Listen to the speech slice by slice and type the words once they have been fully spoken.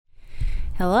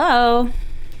Hello.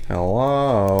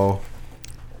 Hello.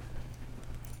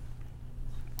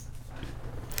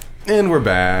 And we're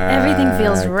back. Everything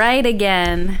feels right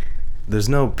again. There's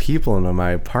no people in my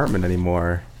apartment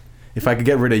anymore. If I could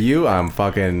get rid of you, I'm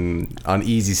fucking on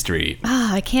Easy Street. Oh,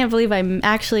 I can't believe I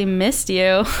actually missed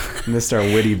you. Missed our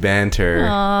witty banter.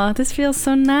 Oh, this feels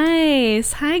so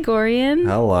nice. Hi, Gorian.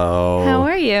 Hello. How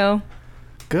are you?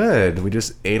 Good. We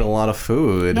just ate a lot of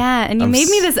food. Yeah, and you made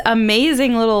me this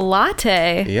amazing little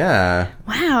latte. Yeah.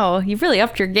 Wow, you've really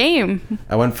upped your game.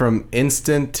 I went from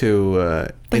instant to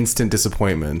instant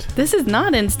disappointment. This is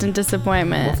not instant Well,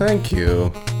 disappointment. thank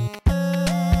you.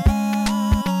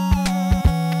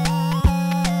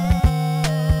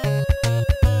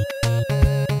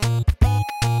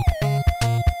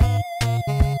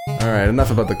 All right, enough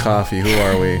about the coffee. Who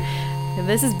are we?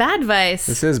 This is Bad Vice.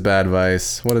 This is Bad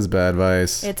Vice. What is Bad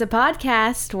Vice? It's a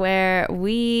podcast where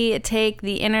we take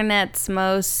the internet's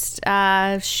most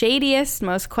shadiest,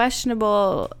 most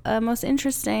questionable, most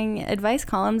interesting advice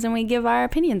columns and we give our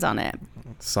opinions on it.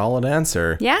 Solid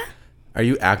answer. Yeah? Are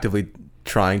you actively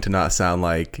trying to not sound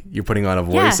like you're putting on a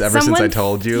voice ever since I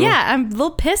told you? Yeah, I'm a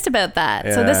little pissed about that.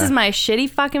 So this Yeah. is my shitty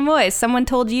fucking voice. Someone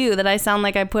told you that I sound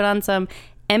like I put on some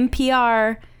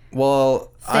NPR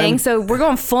Well, thing. So we're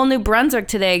going full New Brunswick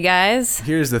today, guys.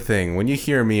 here's the thing. When you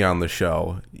hear me on the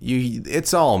show,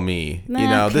 it's all me. You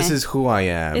know, this Okay. is who I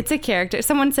am. It's a character.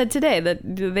 Someone said today that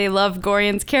they love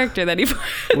Gorian's character that he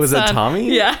puts Was it on.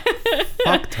 Tommy? Yeah.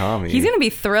 Fuck Tommy. He's going to be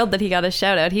thrilled that he got a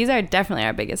shout out. He's definitely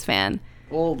our biggest fan,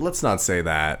 Well, let's not say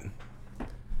that.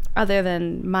 other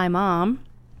than my mom.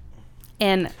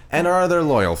 And And our other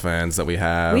loyal fans that we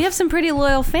have. we have some pretty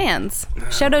loyal fans.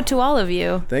 Shout out to all of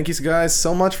you. Thank you guys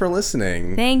so much for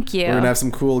listening. Thank you. We're going to have some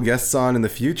cool guests on in the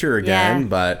future again, Yeah.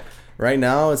 but right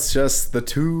now it's just the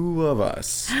two of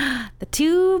us. The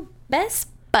two best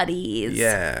buddies.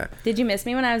 Yeah. Did you miss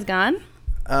me when I was gone?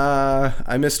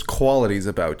 I missed qualities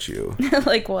about you.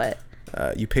 Like what?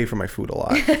 You pay for my food a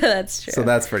lot. That's true. So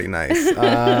that's pretty nice.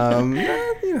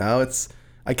 You know,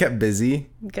 I kept busy.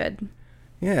 Good.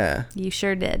 Yeah. You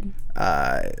sure did.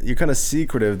 You're kind of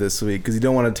secretive this week because you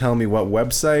don't want to tell me what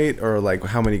website or like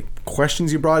how many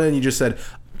questions you brought in. You just said,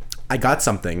 I got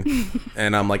something.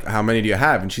 And I'm like, how many do you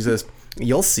have? And she says,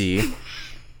 you'll see.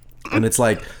 And it's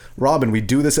like, Robin, we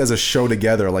do this as a show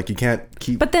together. Like, you can't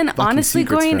keep But then fucking honestly,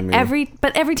 secrets from Gorian, me.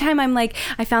 every time I'm like,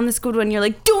 I found this good one, you're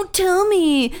like, don't tell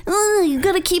me. Oh, you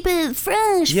gotta keep it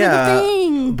fresh for the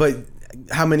thing. But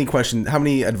how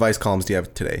many advice columns do you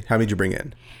have today? How many did you bring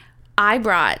in? I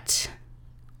brought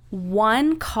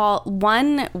one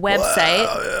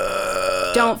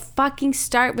website. Don't fucking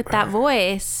start with that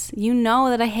voice. You know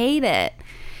that I hate it.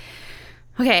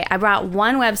 Okay, I brought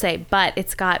one website, but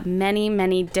it's got many,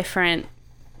 many different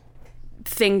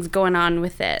things going on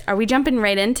with it. Are we jumping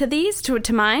right into these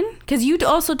to mine? Because you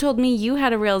also told me you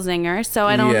had a real zinger, so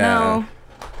I don't know.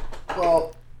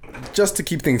 Well, just to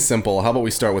keep things simple, how about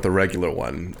we start with a regular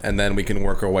one, and then we can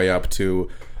work our way up to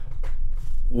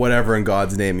whatever in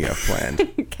God's name you have planned.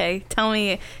 Okay, tell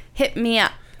me, hit me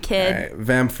up, kid. All right,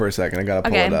 vamp for a second. I gotta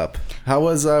pull Okay. it up. How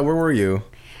was? Where were you?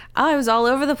 Oh, I was all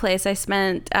over the place. I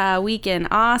spent a week in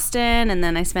Austin, and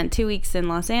then I spent 2 weeks in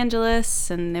Los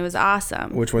Angeles, and it was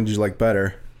awesome. Which one did you like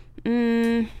better?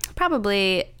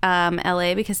 Probably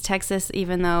LA, because Texas,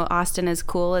 even though Austin is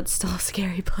cool, it's still a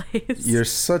scary place. You're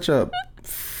such a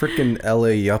freaking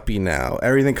LA yuppie now.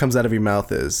 Everything comes out of your mouth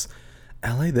is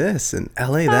LA this and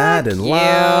LA that and you.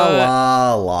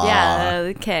 la la. Yeah,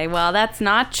 okay. Well, that's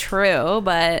not true,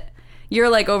 but you're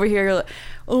like over here, you're like,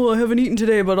 oh, I haven't eaten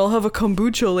today, but I'll have a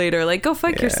kombucha later. Like, go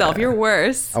fuck yourself. You're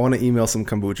worse. I want to email some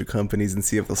kombucha companies and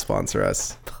see if they'll sponsor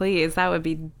us. Please, that would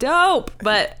be dope.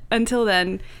 But until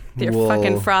then, your We'll-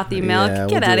 fucking frothy milk. yeah,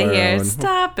 Get we'll out do of our here. own.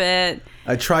 Stop it.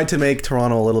 I tried to make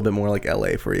Toronto a little bit more like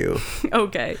LA for you.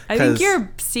 Okay. I 'Cause- think you're a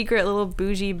secret little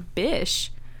bougie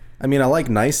bish. I mean, I like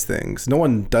nice things. No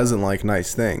one doesn't like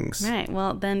nice things. Right.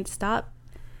 Well, then stop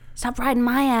riding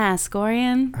my ass,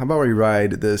 Gorian. How about we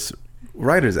ride this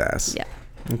writer's ass? Yeah.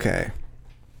 Okay.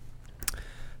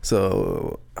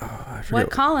 So, I forget.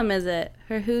 What column is it?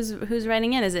 Or who's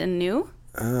writing in? Is it new?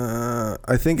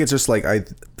 I think it's just like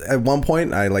at one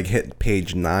point I like hit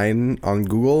page 9 on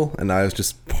Google and I was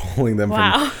just pulling them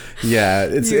Wow. from. Yeah,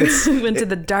 it's went to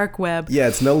the dark web. yeah,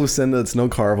 it's no Lucinda, it's no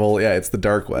Carvel. Yeah, it's the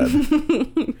dark web.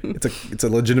 it's a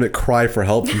legitimate cry for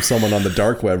help from someone on the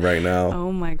dark web right now.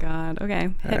 Oh my god. Okay.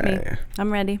 Hit me. Hey.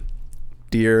 I'm ready.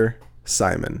 Dear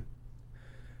Simon,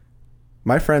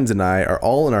 my friends and I are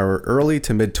all in our early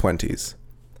to mid 20s.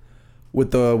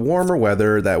 With the warmer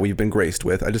weather that we've been graced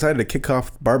with, I decided to kick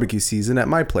off barbecue season at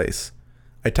my place.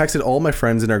 I texted all my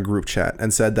friends in our group chat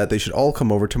and said that they should all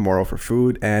come over tomorrow for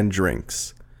food and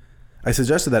drinks. I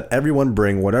suggested that everyone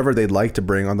bring whatever they'd like to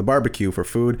bring on the barbecue for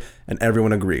food, and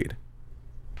everyone agreed.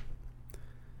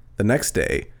 The next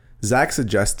day, Zach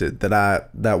suggested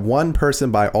that one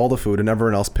person buy all the food and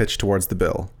everyone else pitch towards the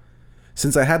bill.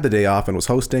 Since I had the day off and was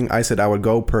hosting, I said I would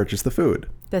go purchase the food.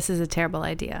 This is a terrible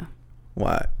idea.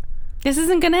 What? This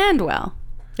isn't going to end well.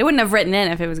 They wouldn't have written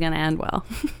in if it was going to end well.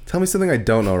 Tell me something I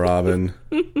don't know, Robin.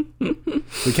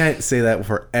 We can't say that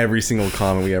for every single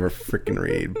comment we ever freaking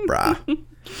read, brah.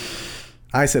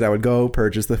 I said I would go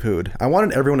purchase the food. I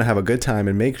wanted everyone to have a good time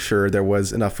and make sure there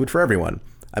was enough food for everyone.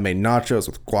 I made nachos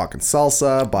with guac and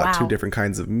salsa, bought 2 different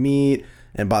kinds of meat,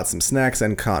 and bought some snacks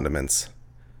and condiments.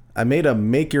 I made a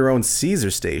make-your-own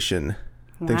Caesar station.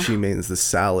 I think she means the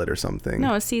salad or something.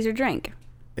 No, a Caesar drink.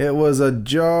 It was a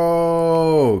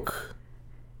joke.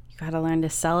 You gotta learn to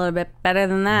sell it a bit better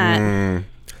than that.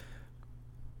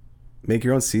 Make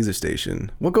your own Caesar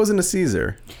station. What goes into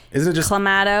Caesar? Isn't it just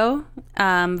Clamato,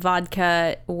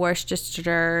 vodka,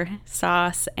 Worcestershire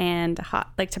sauce, and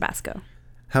hot Tabasco.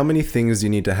 How many things do you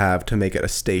need to have to make it a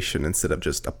station instead of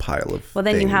just a pile of Well,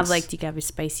 then things? you have do you have a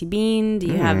spicy bean? Do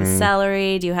you have a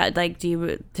celery? Do you have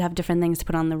different things to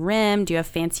put on the rim? Do you have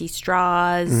fancy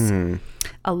straws?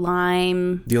 A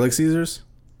lime? Do you like Caesars?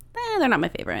 They're not my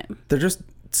favorite. They're just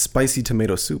spicy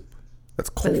tomato soup. That's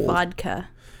cold. With vodka.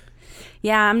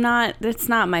 Yeah, I'm not. That's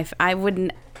not my. I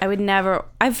would never.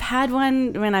 I've had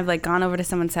one when I've gone over to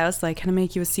someone's house. Can I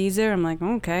make you a Caesar? I'm like,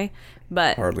 okay,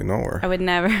 but Hardly know her. I would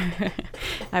never.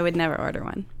 I would never order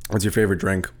one. What's your favorite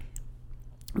drink?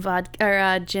 Vodka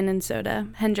or gin and soda.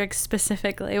 Hendrix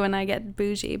specifically when I get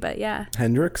bougie, but yeah.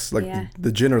 Hendrix? Yeah.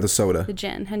 The gin or the soda? The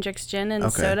gin. Hendrix gin and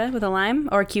Okay. soda with a lime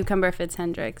or cucumber if it's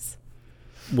Hendrix.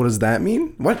 What does that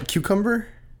mean? What? Cucumber?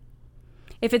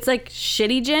 If it's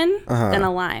shitty gin, then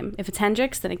a lime. If it's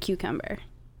Hendrix, then a cucumber.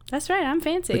 That's right. I'm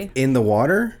fancy. In the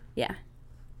water? Yeah.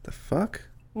 The fuck?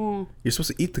 Mm. You're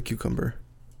supposed to eat the cucumber.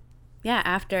 Yeah,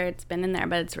 after it's been in there,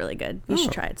 but it's really good. You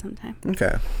should try it sometime.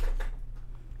 Okay.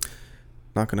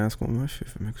 Not gonna ask what my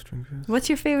favorite mixed drink is. What's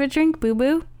your favorite drink, Boo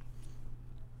Boo?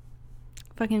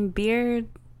 Fucking beer.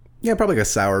 Yeah, probably a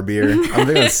sour beer. I'm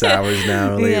big on sours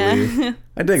now lately. Yeah.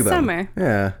 I dig them. Summer.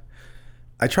 Yeah.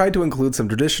 I tried to include some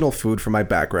traditional food from my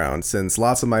background since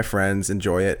lots of my friends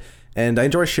enjoy it, and I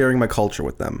enjoy sharing my culture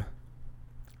with them.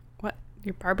 What?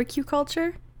 Your barbecue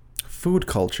culture? Food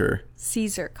culture.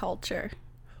 Caesar culture.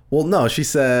 Well, no, she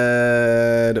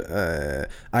said,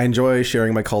 I enjoy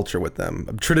sharing my culture with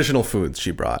them. Traditional foods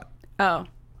she brought. Oh,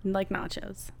 like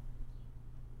nachos.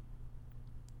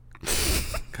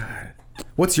 God.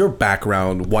 What's your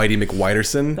background, Whitey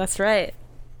McWhiterson? That's right.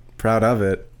 Proud of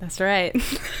it. That's right.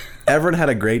 Everyone had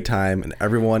a great time, and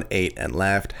everyone ate and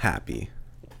left happy.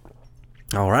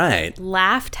 All right.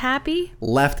 Laughed happy?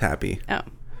 Left happy. Oh.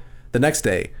 The next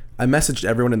day, I messaged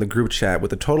everyone in the group chat with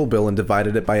the total bill and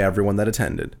divided it by everyone that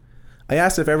attended. I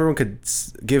asked if everyone could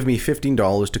give me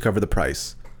 $15 to cover the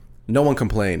price. No one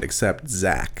complained except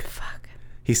Zach. Fuck.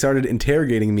 He started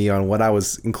interrogating me on what I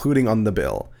was including on the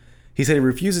bill. He said he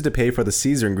refuses to pay for the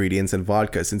Caesar ingredients and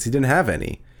vodka since he didn't have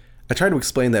any. I tried to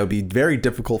explain that it would be very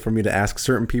difficult for me to ask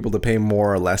certain people to pay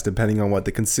more or less depending on what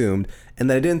they consumed, and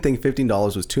that I didn't think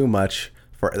 $15 was too much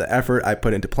for the effort I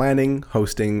put into planning,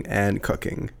 hosting, and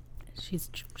cooking.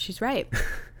 She's right.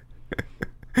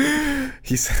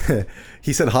 He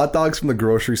said hot dogs from the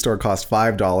grocery store cost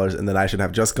 $5 and that I should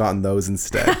have just gotten those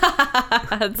instead.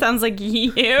 That sounds like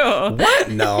you. What?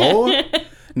 No.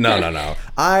 No.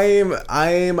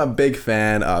 I'm a big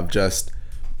fan of just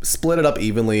split it up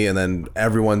evenly and then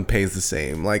everyone pays the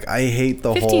same. I hate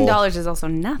the whole $15 is also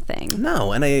nothing.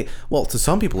 No, and to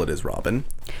some people it is, Robin.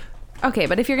 Okay,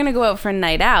 but if you're gonna go out for a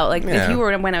night out, if Yeah. you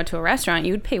went out to a restaurant,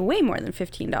 you would pay way more than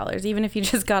 $15, even if you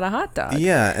just got a hot dog.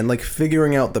 Yeah, and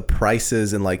figuring out the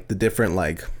prices and the different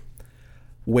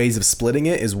ways of splitting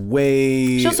it is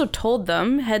way. She also told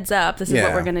them, heads up, this is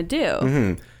what we're gonna do.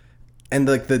 Mm-hmm. And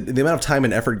the amount of time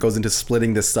and effort goes into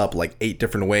splitting this up 8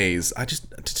 different ways. I just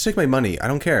take my money. I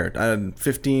don't care.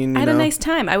 15. I had a nice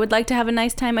time. I would like to have a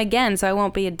nice time again, so I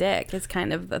won't be a dick. It's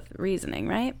kind of the reasoning,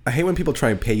 right? I hate when people try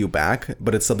and pay you back,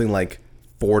 but it's something like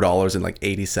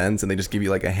 $4.80, and they just give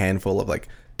you a handful of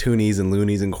toonies and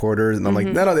loonies and quarters, and I'm like,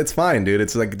 no, it's fine, dude.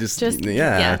 It's just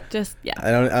yeah.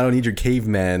 I don't need your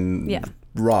caveman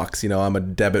rocks. I'm a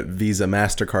debit, Visa,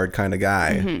 MasterCard kind of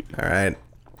guy. All right.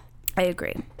 I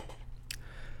agree.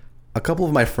 A couple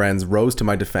of my friends rose to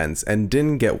my defense and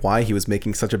didn't get why he was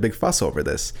making such a big fuss over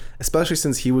this, especially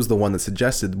since he was the one that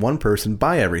suggested one person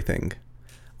buy everything.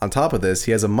 On top of this,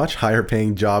 he has a much higher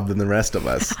paying job than the rest of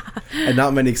us, and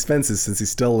not many expenses since he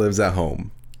still lives at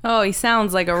home. Oh, he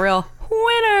sounds like a real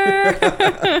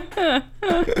winner.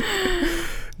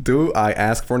 Do I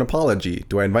ask for an apology?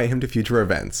 Do I invite him to future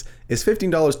events? Is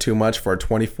 $15 too much for a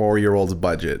 24-year-old's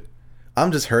budget?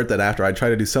 I'm just hurt that after I tried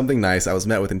to do something nice, I was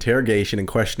met with interrogation and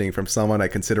questioning from someone I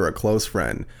consider a close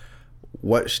friend.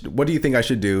 What do you think I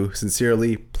should do?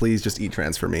 Sincerely, please just eat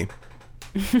transfer me.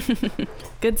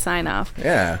 Good sign off.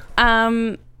 Yeah.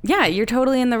 Yeah, you're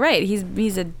totally in the right.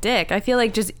 He's a dick. I feel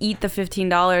like just eat the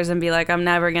 $15 and be like, I'm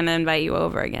never gonna invite you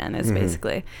over again. Is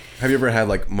basically. Have you ever had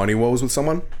like money woes with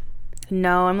someone?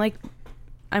 No,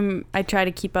 I try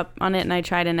to keep up on it, and I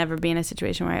try to never be in a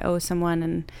situation where I owe someone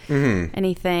and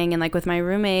anything. And like with my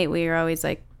roommate, we are always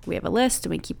like, we have a list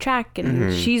and we keep track,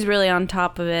 and she's really on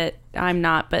top of it. I'm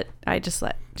not, but I just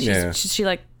let it's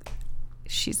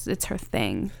her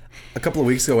thing. A couple of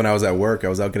weeks ago when I was at work, I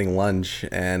was out getting lunch,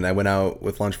 and I went out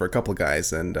with lunch for a couple of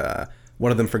guys, and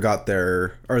one of them forgot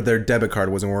their debit card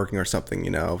wasn't working or something,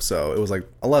 you know. So it was like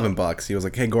 $11. He was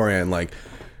like, "Hey Gorian, like,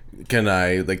 can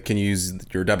you use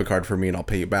your debit card for me and I'll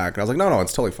pay you back?" And I was like, no,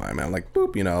 it's totally fine, man. I'm like,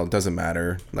 boop, you know, it doesn't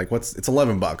matter. Like, it's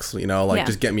 $11, you know, like,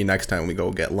 just get me next time we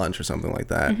go get lunch or something like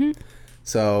that.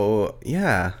 So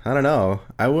yeah, I don't know.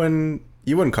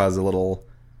 You wouldn't cause a little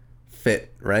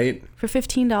fit, right? For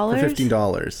 $15? For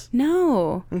 $15.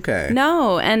 No. Okay.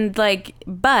 No, and like,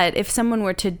 but if someone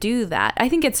were to do that, I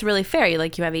think it's really fair. You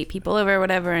have 8 people over or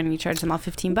whatever, and you charge them all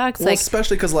 $15. Well, like,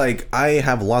 especially because like I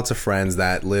have lots of friends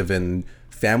that live in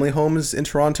family homes in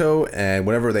Toronto, and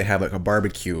whenever they have like a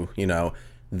barbecue, you know,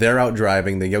 they're out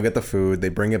driving, they go get the food, they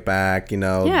bring it back, you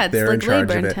know, yeah, it's they're like in charge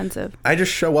labor of it. Intensive. I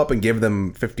just show up and give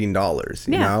them $15,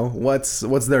 you know? What's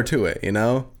there to it, you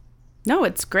know? No,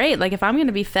 it's great. Like, if I'm going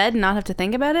to be fed and not have to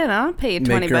think about it, I'll pay you $20.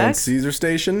 Make your own Caesar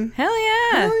station? Hell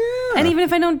yeah. Hell yeah. And even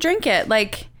if I don't drink it,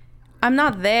 like, I'm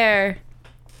not there.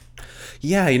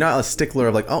 Yeah, you're not a stickler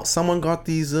of like, oh, someone got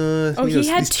these. He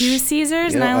had 2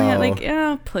 Caesars, and I only had like,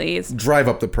 oh, please. Drive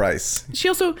up the price. She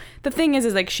also, the thing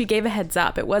is like, she gave a heads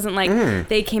up. It wasn't like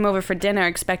they came over for dinner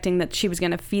expecting that she was going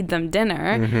to feed them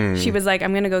dinner. She was like,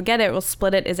 I'm going to go get it. We'll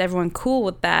split it. Is everyone cool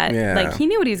with that? Yeah. Like, he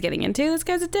knew what he was getting into. This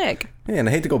guy's a dick. Yeah, and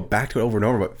I hate to go back to it over and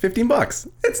over, but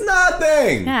 $15, it's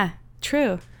nothing. Yeah,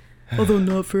 true. Although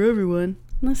not for everyone.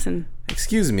 Listen.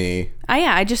 Excuse me.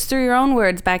 I just threw your own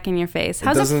words back in your face.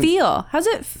 How's it feel?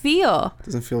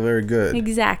 Doesn't feel very good.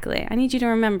 Exactly. I need you to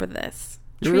remember this.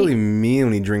 You're really mean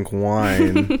when you drink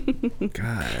wine.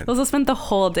 God. Also spent the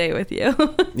whole day with you.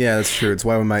 Yeah, that's true. It's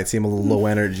why we might seem a little low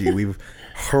energy. We've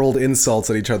hurled insults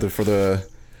at each other for the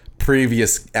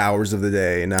previous hours of the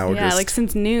day, and now we're just... like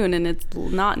since noon, and it's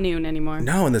not noon anymore.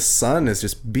 No, and the sun is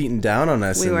just beating down on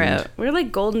us. We're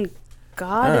like golden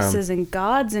goddesses and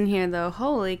gods in here, though.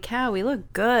 Holy cow, we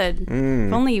look good.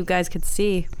 If only you guys could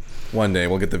see. One day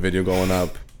we'll get the video going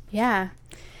up. Yeah.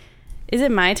 Is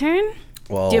it my turn?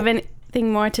 Well, do you have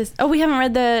anything more to... Oh, we haven't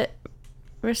read the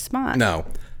response. No,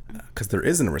 because there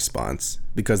isn't a response,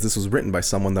 because this was written by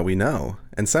someone that we know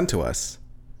and sent to us.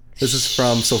 This is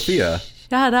from Sophia.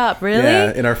 Shut up, really?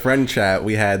 Yeah, in our friend chat,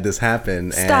 we had this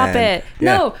happen. Stop it.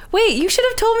 Yeah. No, wait, you should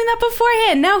have told me that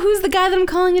beforehand. Now who's the guy that I'm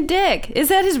calling a dick? Is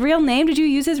that his real name? Did you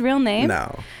use his real name?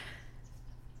 No.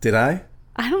 Did I?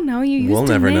 I don't know. You used We'll a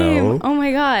never name. know. Oh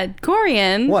my God.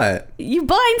 Corian. What? You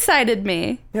blindsided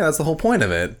me. Yeah, that's the whole point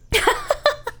of it.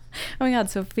 Oh my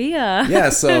God, Sophia. Yeah,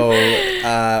 so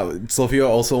Sophia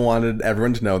also wanted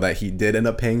everyone to know that he did end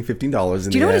up paying $15 in the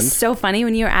end. Do you know what is so funny?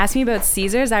 When you were asking me about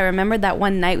Caesars, I remembered that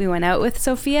one night we went out with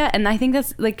Sophia, and I think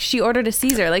that's like she ordered a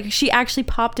Caesar. Like she actually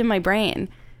popped in my brain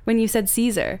when you said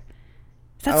Caesar.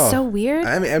 That's so weird.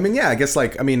 I mean, yeah, I guess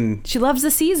she loves the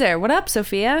Caesar. What up,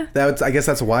 Sophia? I guess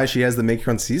that's why she has the Make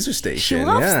Your Own Caesar station. She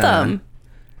loves them.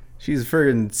 She's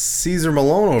friggin' Caesar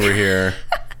Malone over here.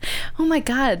 Oh my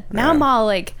God. Now I'm all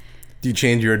like... Do you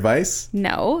change your advice?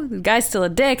 No, the guy's still a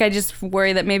dick. I just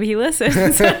worry that maybe he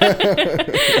listens.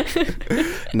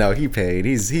 No, he paid.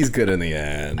 He's good in the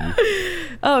end.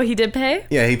 Oh, he did pay?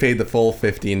 Yeah, he paid the full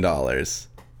 $15.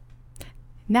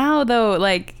 Now, though,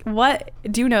 like, what?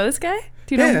 Do you know this guy?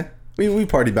 Do you know? Yeah, we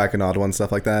partied back in Ottawa and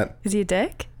stuff like that. Is he a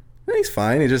dick? He's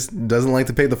fine. He just doesn't like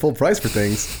to pay the full price for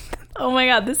things. Oh my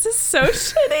God, this is so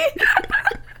shitty.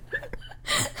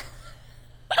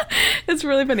 It's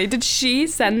really funny. Did she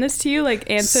send this to you? Like,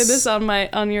 answer this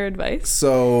on your advice?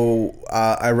 So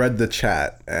I read the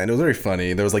chat, and it was very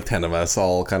funny. There was like 10 of us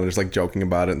all kind of just like joking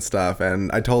about it and stuff.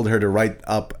 And I told her to write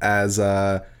up as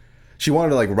she wanted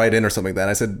to like write in or something like that.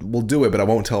 I said, we'll do it, but I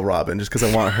won't tell Robin just because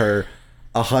I want her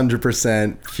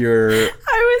 100% pure,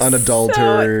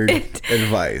 unadulterated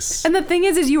advice. And the thing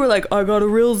is you were like, I got a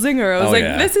real zinger. I was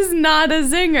this is not a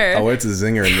zinger. Oh, it's a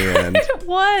zinger in the end. It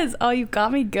was. Oh, you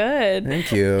got me good.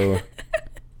 Thank you.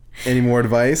 Any more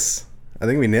advice? I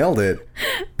think we nailed it.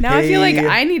 Now I feel like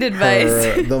I need advice.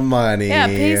 Her the money. Yeah,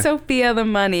 pay Sophia the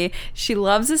money. She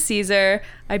loves a Caesar.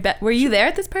 I bet. Were you there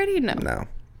at this party? No,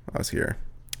 I was here.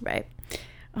 Right.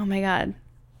 Oh my God.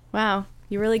 Wow.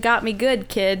 You really got me good,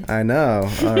 kid. I know.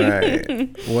 All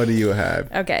right. What do you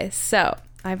have? Okay, so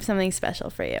I have something special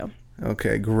for you.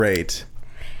 Okay, great.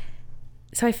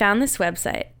 So I found this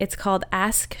website. It's called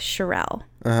Ask Sherelle.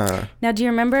 Uh-huh. Now, do you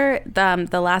remember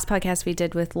the last podcast we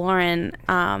did with Lauren?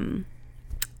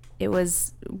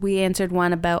 We answered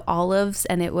one about olives,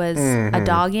 and it was a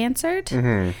dog answered.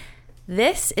 Mm-hmm.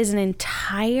 This is an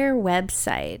entire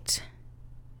website.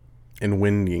 In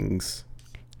Wingings.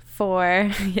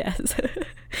 For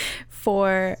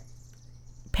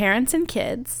parents and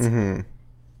kids. Mm-hmm.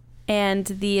 And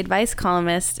the advice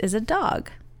columnist is a dog.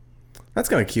 That's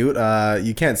kind of cute.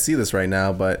 You can't see this right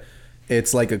now, but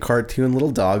it's like a cartoon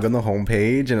little dog on the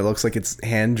homepage, and it looks like it's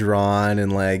hand-drawn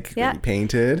and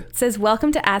painted. It says,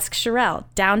 welcome to Ask Sherelle,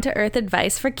 down-to-earth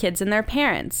advice for kids and their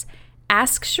parents.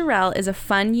 Ask Sherelle is a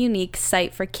fun, unique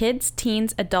site for kids,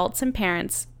 teens, adults, and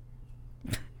parents.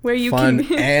 Where you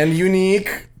fun and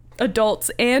unique. Adults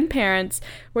and parents,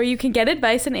 where you can get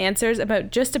advice and answers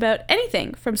about just about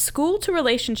anything, from school to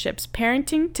relationships,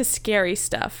 parenting to scary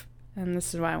stuff. And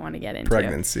this is what I want to get into.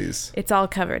 Pregnancies. It's all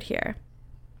covered here.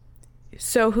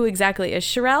 So who exactly is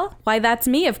Sherelle? Why, that's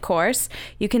me, of course.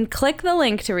 You can click the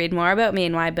link to read more about me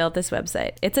and why I built this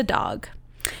website. It's a dog.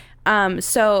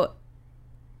 So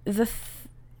the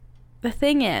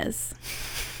thing is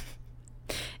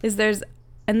there's,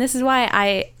 and this is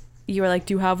why you were like,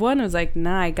 do you have one? I was like,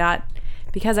 nah,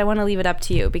 because I want to leave it up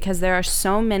to you, because there are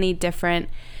so many different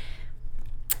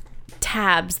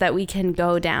tabs that we can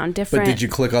go down. But did you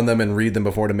click on them and read them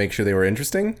before to make sure they were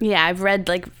interesting? Yeah, I've read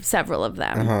several of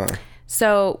them. Uh-huh.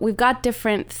 So we've got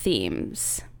different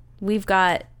themes. We've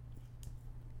got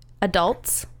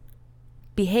adults,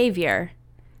 behavior,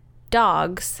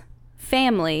 dogs,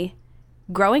 family,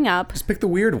 growing up. Just pick the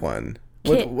weird one.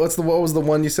 What was the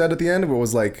one you said at the end? What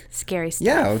was scary stuff?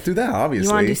 Yeah, let's do that, obviously.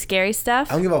 You want to do scary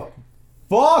stuff? I don't give a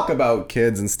fuck about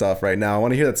kids and stuff right now. I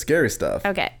want to hear that scary stuff.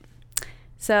 Okay.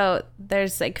 So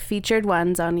there's featured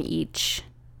ones on each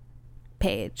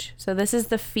page. So this is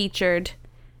the featured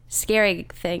scary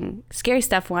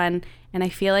stuff one, and I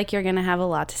feel like you're going to have a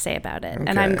lot to say about it. Okay.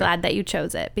 And I'm glad that you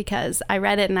chose it, because I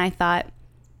read it and I thought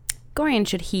Gorian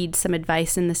should heed some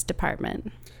advice in this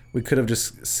department. We could have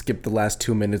just skipped the last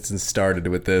 2 minutes and started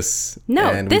with this. No,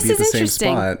 and this we'd be is at the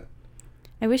interesting. Same spot.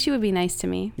 I wish you would be nice to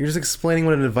me. You're just explaining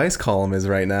what an advice column is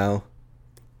right now.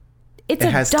 It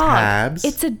has dog. Tabs.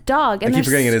 It's a dog. And I keep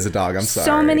forgetting it is a dog. I'm sorry.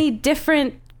 So many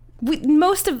different... you've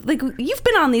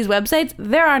been on these websites.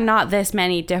 There are not this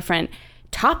many different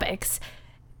topics.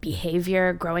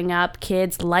 Behavior, growing up,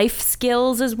 kids, life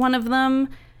skills is one of them.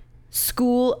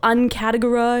 School,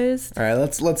 uncategorized. All right,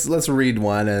 let's read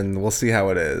one and we'll see how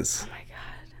it is. Oh my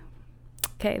God.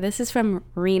 Okay, this is from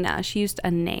Rena. She used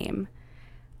a name.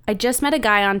 I just met a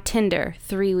guy on Tinder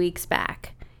 3 weeks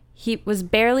back. He was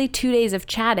barely 2 days of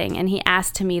chatting and he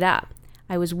asked to meet up.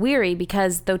 I was weary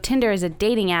because though Tinder is a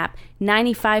dating app,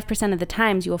 95% of the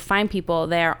times you will find people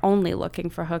there only looking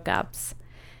for hookups.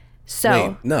 So...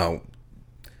 Wait, no.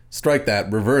 Strike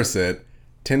that. Reverse it.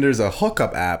 Tinder's a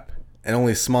hookup app. And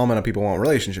only a small amount of people want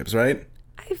relationships, right?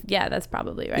 Yeah, that's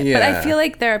probably right. Yeah. But I feel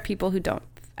like there are people who don't.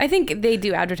 I think they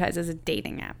do advertise as a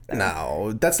dating app, though.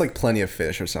 No, that's like Plenty of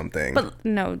Fish or something. But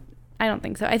no, I don't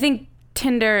think so. I think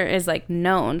Tinder is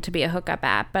known to be a hookup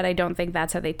app, but I don't think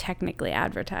that's how they technically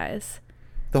advertise.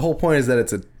 The whole point is that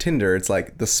it's a Tinder. It's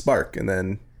like the spark, and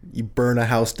then you burn a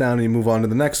house down and you move on to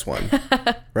the next one,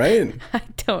 right? I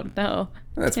don't know.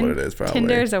 That's what it is, probably.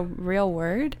 Tinder is a real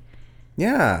word?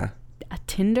 Yeah. A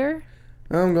Tinder?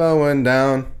 I'm going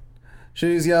down.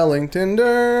 She's yelling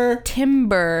Tinder.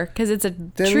 Timber, because it's a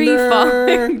tree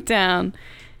falling down.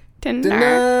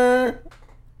 Tinder.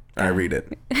 I read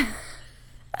it.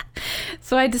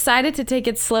 So I decided to take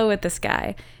it slow with this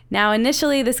guy. Now,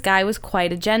 initially, this guy was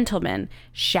quite a gentleman,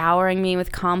 showering me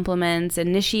with compliments,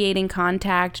 initiating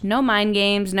contact, no mind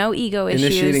games, no ego issues.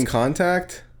 Initiating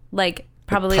contact?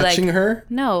 Probably touching her?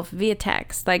 No, via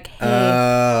text. Hey.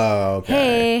 Oh, okay.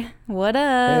 Hey, what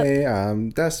up? Hey, I'm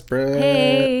desperate.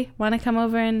 Hey, want to come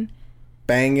over and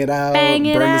bang it out? Burn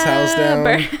this house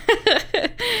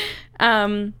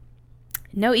down?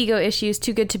 No ego issues,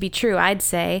 too good to be true, I'd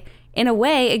say. In a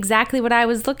way, exactly what I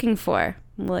was looking for.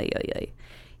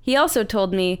 He also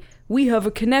told me, we have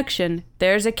a connection.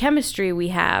 There's a chemistry we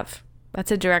have.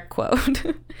 That's a direct quote.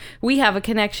 We have a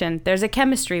connection. There's a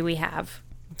chemistry we have.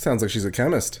 Sounds like she's a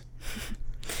chemist.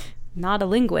 Not a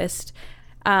linguist.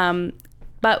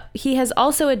 But he has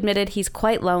also admitted he's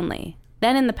quite lonely.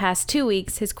 Then in the past 2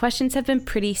 weeks, his questions have been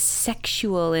pretty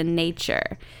sexual in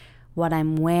nature. What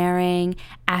I'm wearing,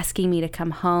 asking me to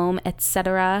come home,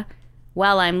 etc.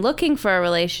 While I'm looking for a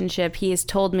relationship, he has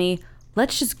told me,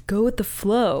 let's just go with the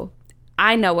flow.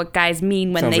 I know what guys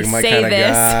mean when Sounds they like my say kind of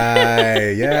this. guy.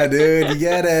 Yeah, dude, you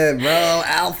get it, bro.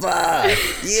 Alpha.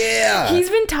 Yeah.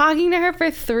 He's been talking to her for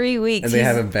 3 weeks. And they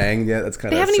haven't banged yet. That's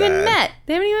kind of They sad.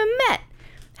 haven't even met.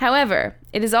 However,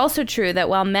 it is also true that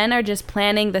while men are just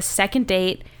planning the second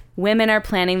date, women are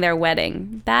planning their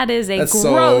wedding. That is a That's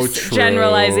gross so true.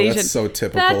 generalization. That's so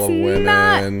typical That's of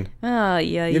women. Not, oh,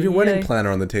 yeah. You have your wedding planner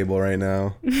on the table right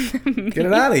now. Get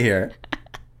it out of here.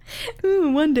 Ooh,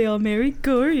 one day I'll marry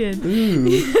Gorian.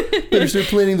 Ooh, better start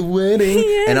planning the wedding.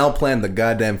 Yeah. And I'll plan the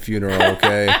goddamn funeral,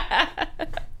 okay?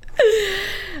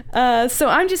 So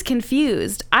I'm just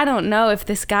confused. I don't know if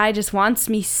this guy just wants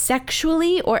me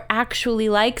sexually or actually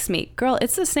likes me. Girl,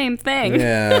 it's the same thing.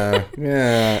 Yeah.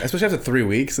 Especially after 3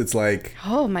 weeks, it's like,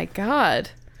 Oh my God.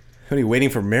 are you waiting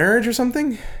for marriage or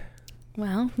something?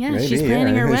 Well, yeah, Maybe, she's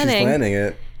planning her She's wedding. planning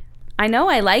it. I know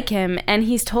I like him, and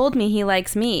he's told me he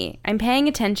likes me. I'm paying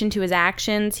attention to his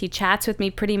actions. He chats with me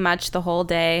pretty much the whole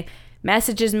day,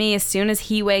 messages me as soon as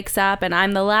he wakes up, and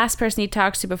I'm the last person he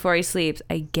talks to before he sleeps.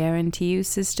 I guarantee you,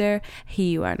 sister,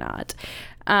 you are not.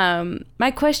 My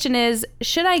question is,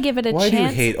 should I give it a Why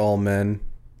chance? do you hate all men?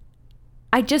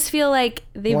 I just feel like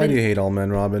Why do you hate all men,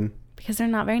 Robin? because they're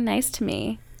not very nice to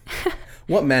me.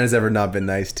 What man has ever not been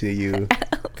nice to you?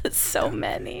 So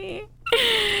many.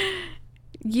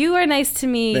 You are nice to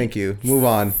me. Thank you. Move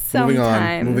on.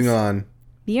 Sometimes. Moving on.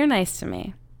 You're nice to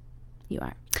me. You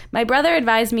are. My brother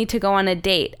advised me to go on a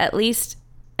date, at least,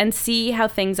 and see how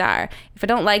things are. If I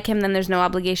don't like him, then there's no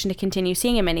obligation to continue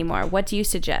seeing him anymore. What do you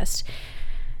suggest?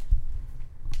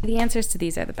 The answers to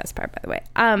these are the best part, by the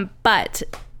way. But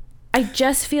I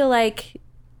just feel like,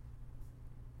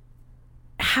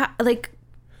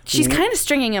 she's kind of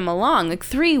stringing him along. Like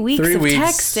 3 weeks of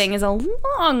texting is a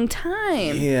long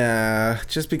time. Yeah,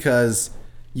 just because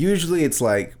usually it's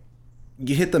like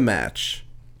you hit the match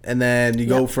and then you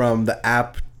go from the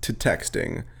app to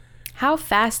texting. How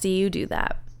fast do you do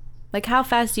that? Like, how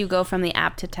fast do you go from the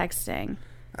app to texting?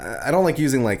 I don't like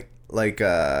using like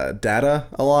data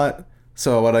a lot.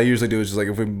 So what I usually do is just like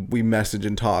if we message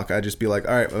and talk, I just be like,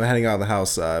 all right, I'm heading out of the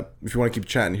house. If you want to keep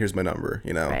chatting, here's my number.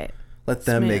 You know, Right. Let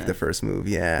them make Smooth. the first move.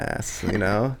 Yes, you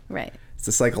know. Right. It's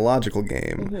a psychological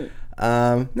game.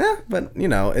 Yeah, but you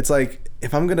know, it's like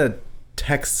if I'm gonna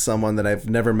text someone that I've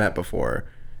never met before,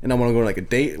 and I want to go on like a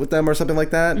date with them or something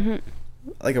like that,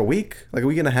 like a week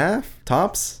and a half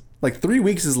tops. Like 3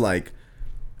 weeks is like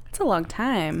It's a long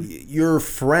time. you're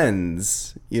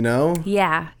friends, you know.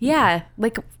 Yeah.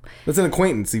 Like, That's an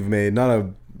acquaintance you've made, not a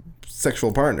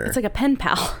sexual partner. it's like a pen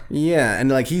pal. Yeah,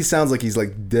 and like he sounds like he's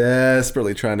like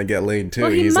desperately trying to get laid too. Well,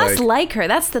 he he's must like her.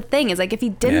 That's the thing. Is like if he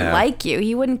didn't Yeah. like you,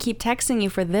 he wouldn't keep texting you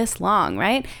for this long,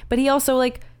 right? But he also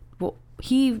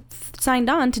he signed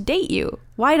on to date you.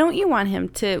 Why don't you want him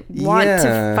to want to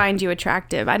Yeah. find you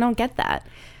attractive? I don't get that.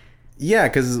 Yeah,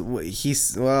 because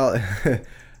he's, well,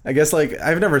 I guess like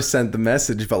I've never sent the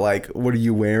message, but like, what are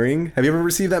you wearing? Have you ever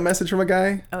received that message from a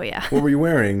guy? Oh yeah. What were you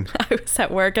wearing? I was at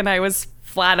work and I was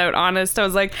flat out honest. I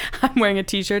was like, I'm wearing a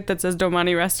t-shirt that says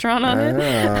Domani Restaurant on it.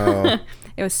 Oh,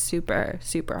 It was super,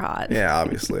 super hot. yeah,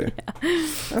 obviously.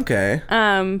 Okay.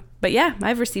 But yeah,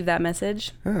 I've received that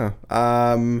message.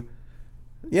 Oh.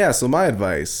 Yeah, so my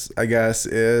advice, I guess,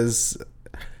 is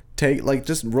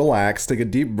just relax, take a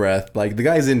deep breath. Like, the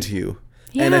guy's into you.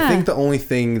 And I Yeah. think the only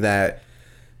thing that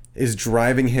is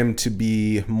driving him to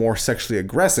be more sexually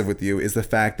aggressive with you is the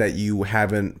fact that you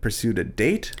haven't pursued a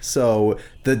date. So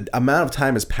the amount of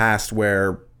time has passed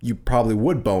where you probably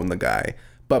would bone the guy.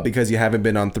 But because you haven't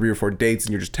been on 3 or 4 dates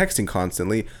and you're just texting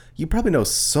constantly, you probably know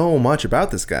so much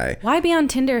about this guy. Why be on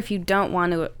Tinder if you don't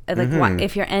want to, why,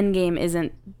 if your end game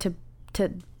isn't to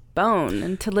bone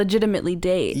and to legitimately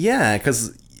date? Yeah,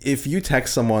 because if you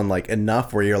text someone like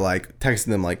enough where you're like texting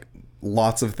them like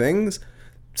lots of things,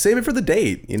 save it for the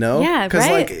date, you know? Yeah, Because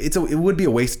right. like it would be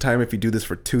a waste of time if you do this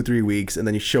for 2-3 weeks and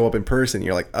then you show up in person.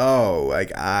 You're like, oh,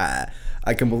 like I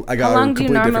got How a long completely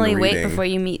do you normally different wait reading. before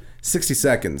you meet? 60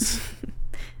 seconds.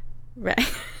 Right.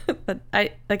 But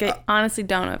I honestly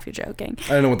don't know if you're joking.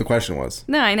 I don't know what the question was.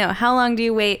 No, I know. How long do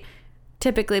you wait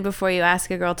typically before you ask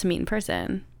a girl to meet in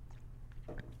person?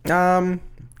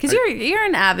 Because you're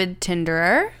an avid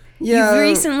Tinderer. Yeah. You've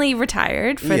recently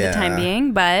retired for the time Yeah.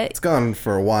 being, but It's gone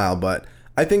for a while, but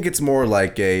I think it's more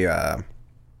like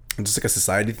just like a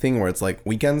society thing where it's like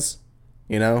weekends.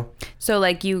 you know? So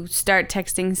like you start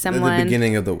texting At someone the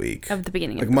beginning of the week.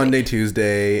 like Monday, week.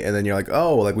 Tuesday, and then you're like,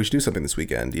 oh, like we should do something this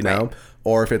weekend, you know?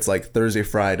 Or if it's like Thursday,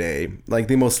 Friday, like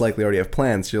they most likely already have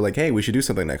plans. So you're like, hey, we should do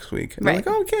something next week. And they're like,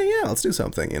 oh, okay, yeah, let's do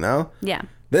something, you know? Yeah.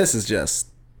 This is just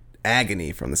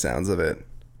agony from the sounds of it.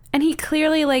 And he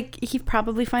clearly, like, he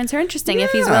probably finds her interesting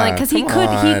if he's willing. Because he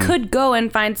could go and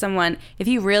find someone. If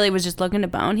he really was just looking to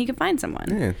bone, he could find someone.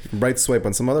 Yeah, right swipe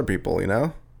on some other people, you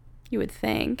know? You would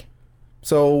think.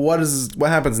 So what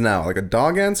happens now? Like a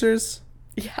dog answers?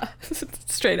 Yeah,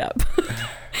 straight up.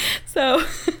 So,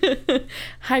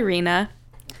 hi, Rena.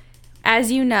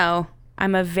 As you know,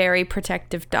 I'm a very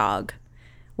protective dog.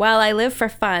 While I live for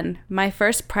fun, my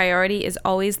first priority is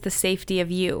always the safety of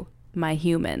you, my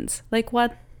humans. Like,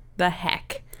 what the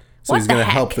heck? So he's going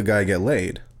to help the guy get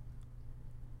laid.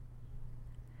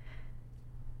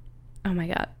 Oh my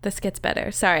God, this gets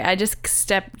better. Sorry, I just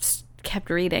kept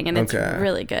reading and it's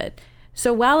really good.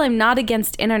 So while I'm not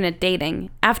against internet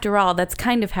dating, after all, that's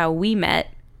kind of how we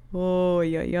met. Oh,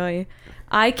 yeah.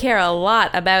 I care a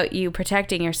lot about you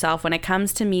protecting yourself when it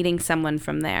comes to meeting someone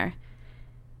from there.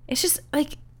 It's just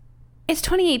like, it's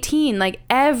 2018. Like,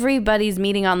 everybody's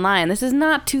meeting online. This is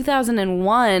not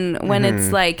 2001 when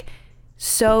it's like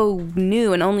so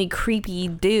new and only creepy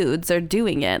dudes are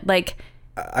doing it. Like,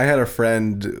 I had a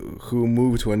friend who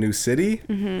moved to a new city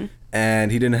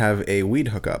and he didn't have a weed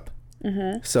hookup.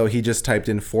 So he just typed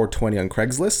in 420 on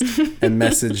Craigslist and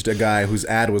messaged a guy whose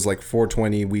ad was like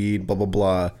 420 weed, blah, blah,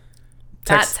 blah.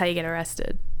 That's how you get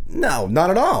arrested. No, not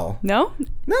at all. No?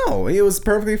 No, it was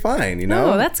perfectly fine, you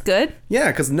know? Oh, that's good. Yeah,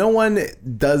 because no one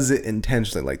does it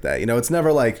intentionally like that. You know, it's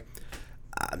never like...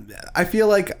 I feel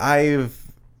like I've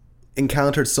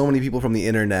encountered so many people from the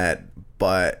internet,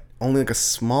 but only like a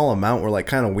small amount were like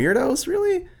kind of weirdos,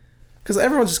 really? Because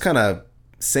everyone's just kind of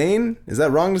sane. Is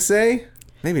that wrong to say?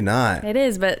 Maybe not. It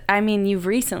is, but I mean, you've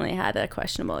recently had a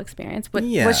questionable experience. But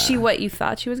was she what you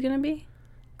thought she was going to be?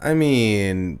 I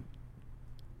mean...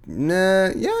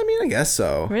 Nah, yeah, I mean, I guess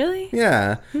so. Really?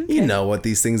 Yeah. Okay. You know what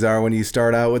these things are when you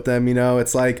start out with them, you know?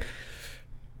 It's like,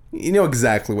 you know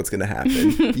exactly what's going to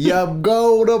happen. You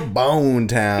go to Bone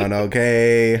Town,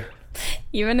 okay?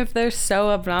 Even if they're so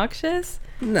obnoxious?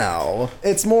 No.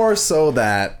 It's more so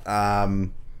that,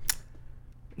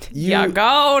 you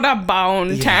go to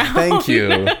Bone Town. Thank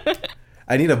you.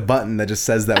 I need a button that just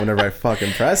says that whenever I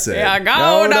fucking press it. Yeah,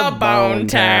 go to Bone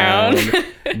Town.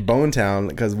 Bone Town,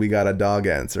 because we got a dog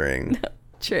answering.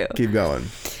 True. Keep going.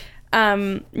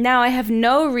 Now I have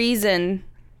no reason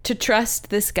to trust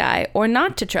this guy or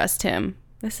not to trust him.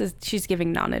 She's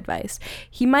giving non-advice.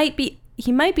 He might be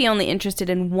only interested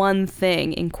in one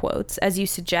thing, in quotes, as you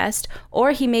suggest,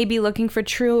 or he may be looking for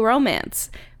true romance.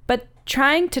 But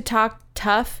trying to talk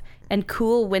tough and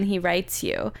cool when he writes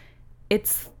you,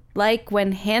 it's like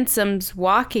when Handsome's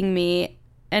walking me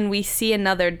and we see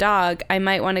another dog, I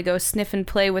might want to go sniff and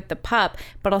play with the pup,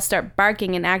 but I'll start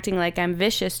barking and acting like I'm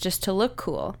vicious just to look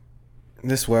cool.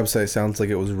 This website sounds like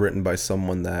it was written by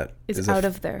someone that is out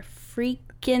of their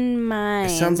freaking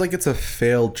mind. It sounds like it's a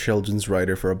failed children's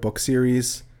writer for a book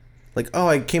series. Like, oh,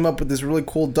 I came up with this really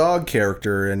cool dog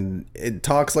character and it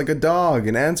talks like a dog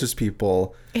and answers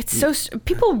people. It's so...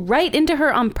 People write into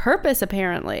her on purpose,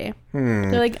 apparently.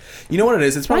 They're like... You know what it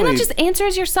is? It's probably... Why not just answer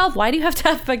as yourself? Why do you have to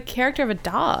have a character of a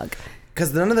dog?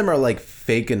 Because none of them are, like,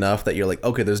 fake enough that you're like,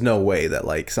 okay, there's no way that,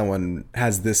 like, someone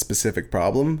has this specific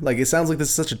problem. Like, it sounds like this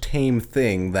is such a tame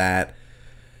thing that...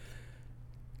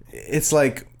 It's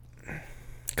like...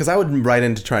 Because I would write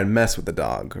in to try and mess with the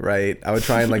dog, right? I would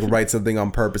try and like write something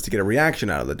on purpose to get a reaction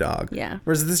out of the dog. Yeah.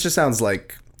 Whereas this just sounds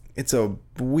like it's a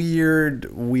weird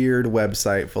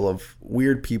website full of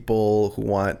weird people who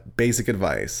want basic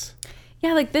advice.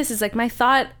 Yeah, like this is like my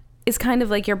thought is kind of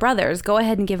like your brother's. Go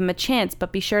ahead and give him a chance,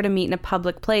 but be sure to meet in a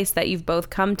public place that you've both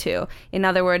come to. In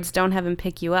other words, don't have him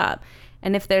pick you up.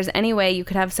 And if there's any way you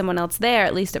could have someone else there,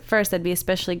 at least at first, that'd be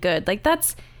especially good. Like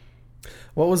that's...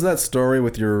 What was that story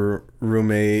with your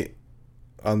roommate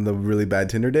on the really bad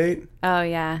Tinder date? Oh,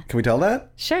 yeah. Can we tell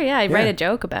that? Sure, yeah. I write a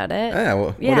joke about it. Yeah,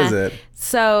 what is it?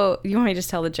 So, you want me to just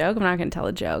tell the joke? I'm not going to tell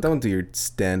the joke. Don't do your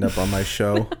stand-up on my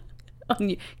show.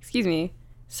 Excuse me,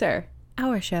 sir.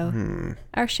 Our show.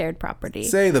 Our shared property.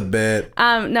 Say the bit.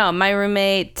 No, my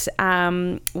roommate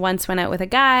once went out with a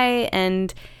guy,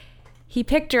 and he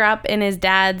picked her up in his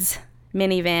dad's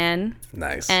minivan.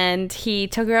 Nice. And he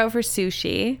took her out for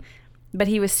sushi. But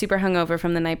he was super hungover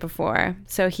from the night before.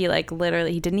 So he like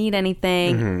literally, he didn't eat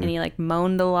anything and he like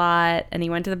moaned a lot and he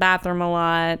went to the bathroom a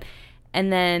lot. And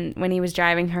then when he was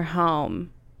driving her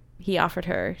home, he offered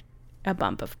her a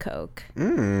bump of Coke.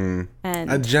 And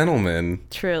a gentleman.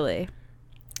 Truly.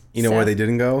 You know where they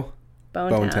didn't go?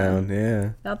 Bonetown,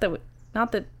 yeah. Not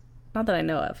that I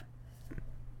know of.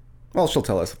 Well, she'll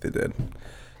tell us if they did.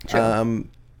 True. All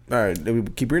right, do we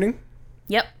keep reading?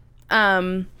 Yep.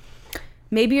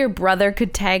 Maybe your brother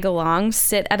could tag along,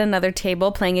 sit at another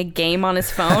table playing a game on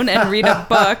his phone and read a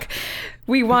book.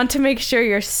 We want to make sure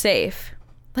you're safe.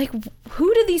 Like,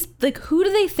 who do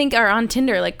they think are on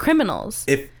Tinder? Like criminals?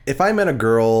 If I met a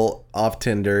girl off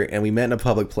Tinder and we met in a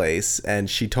public place and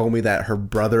she told me that her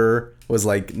brother was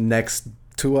like next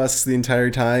to us the entire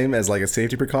time as like a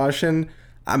safety precaution,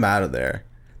 I'm out of there.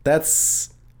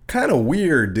 That's kind of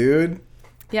weird, dude.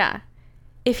 Yeah.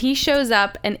 If he shows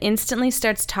up and instantly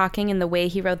starts talking in the way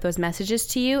he wrote those messages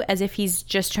to you, as if he's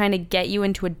just trying to get you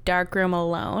into a dark room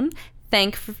alone,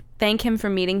 thank him for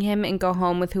meeting him and go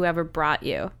home with whoever brought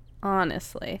you.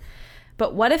 Honestly.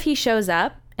 But what if he shows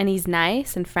up and he's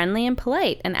nice and friendly and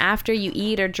polite, and after you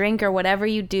eat or drink or whatever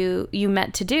you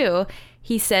meant to do,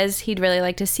 he says he'd really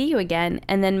like to see you again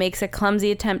and then makes a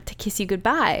clumsy attempt to kiss you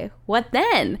goodbye? What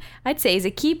then? I'd say he's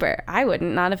a keeper. I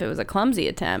wouldn't, not if it was a clumsy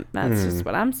attempt. That's just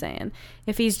what I'm saying.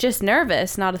 If he's just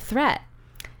nervous, not a threat.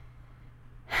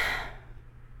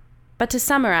 But to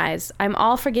summarize, I'm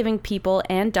all for giving people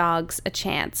and dogs a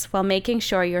chance while making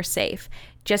sure you're safe.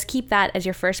 Just keep that as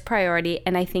your first priority,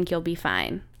 and I think you'll be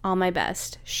fine. All my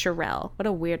best, Sherelle. What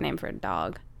a weird name for a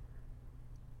dog.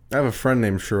 I have a friend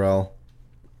named Sherelle.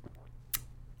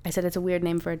 I said it's a weird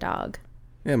name for a dog.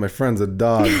 Yeah, my friend's a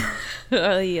dog.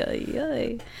 Oy, oy,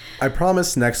 oy. I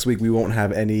promise next week we won't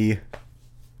have any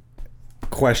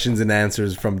questions and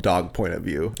answers from dog point of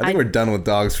view. I think we're done with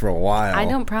dogs for a while. I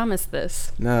don't promise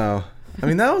this. No. I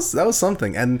mean, that was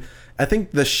something. And I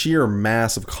think the sheer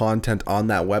mass of content on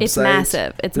that website. It's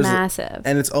massive. It's massive.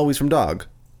 And it's always from dog.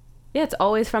 Yeah, it's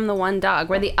always from the one dog.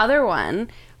 Where the other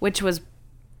one, which was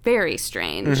very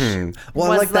strange.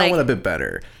 Well, I like that one a bit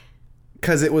better.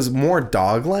 Because it was more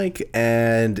dog-like,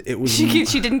 and it was...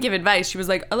 She didn't give advice. She was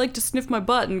like, I like to sniff my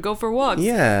butt and go for walks.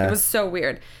 Yeah. It was so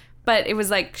weird. But it was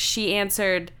like she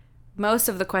answered most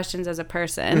of the questions as a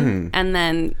person, and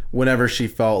then... Whenever she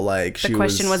felt like the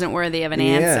question wasn't worthy of an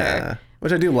answer.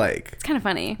 Which I do like. It's kind of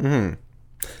funny.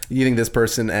 You think this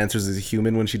person answers as a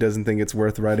human when she doesn't think it's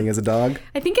worth writing as a dog?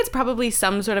 I think it's probably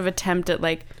some sort of attempt at,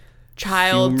 like,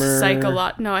 child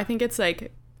psychological... No, I think it's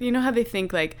like... You know how they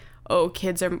think, like... Oh,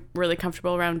 kids are really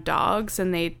comfortable around dogs,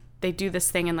 and they do this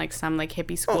thing in like some like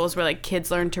hippie schools where like kids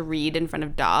learn to read in front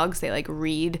of dogs. They like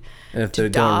read. And if they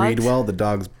don't read well, the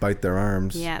dogs bite their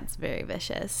arms. Yeah, it's very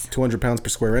vicious. 200 pounds per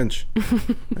square inch.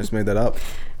 I just made that up.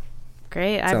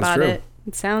 Great, I bought it.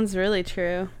 It sounds really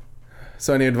true.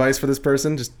 So, any advice for this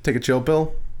person? Just take a chill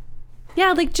pill.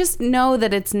 Yeah, like just know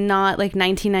that it's not like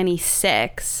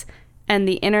 1996. And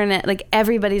the internet, like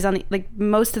everybody's on, like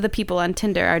most of the people on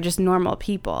Tinder are just normal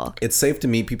people. It's safe to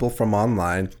meet people from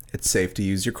online. It's safe to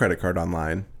use your credit card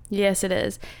online. Yes, it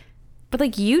is. But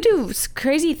like you do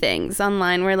crazy things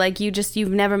online where like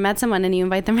you've never met someone and you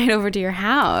invite them right over to your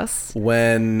house.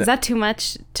 Is that too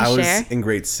much to share? I was in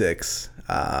grade 6.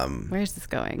 Where's this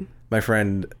going? My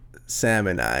friend Sam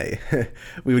and I,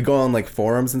 we would go on like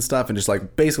forums and stuff and just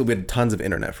like basically we had tons of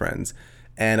internet friends.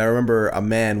 And I remember a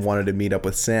man wanted to meet up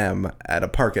with Sam at a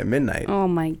park at midnight. Oh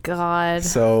my God.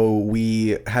 So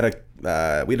we had a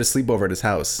sleepover at his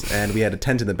house, and we had a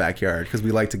tent in the backyard because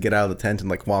we like to get out of the tent and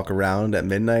like walk around at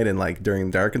midnight and like during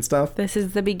the dark and stuff. This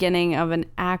is the beginning of an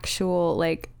actual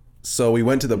like... So we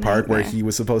went to the park where he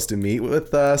was supposed to meet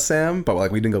with Sam, but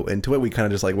like we didn't go into it. We kind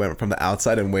of just like went from the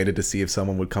outside and waited to see if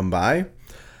someone would come by,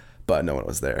 but no one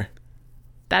was there.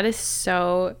 That is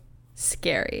so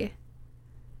scary.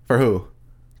 For who?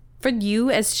 For you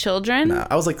as children? Nah,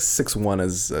 I was like 6'1"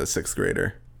 as a 6th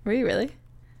grader. Were you really?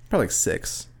 Probably like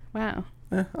 6. Wow.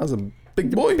 I was a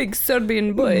big boy. Big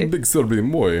Serbian boy. Big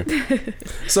Serbian boy.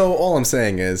 So all I'm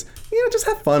saying is, just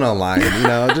have fun online.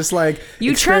 Just like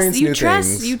you trust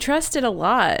it a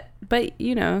lot, but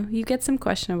you get some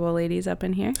questionable ladies up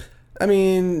in here. I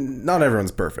mean, not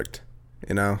everyone's perfect.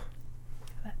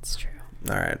 That's true.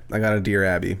 All right, I got a Dear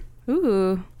Abby.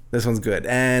 Ooh. This one's good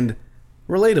and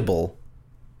relatable.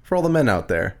 For all the men out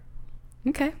there.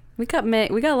 Okay. We got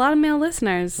a lot of male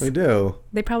listeners. We do.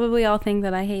 They probably all think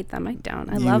that I hate them. I don't.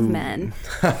 I love men.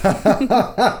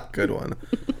 Good one.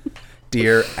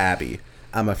 Dear Abby,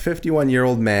 I'm a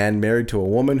 51-year-old man married to a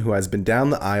woman who has been down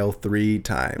the aisle 3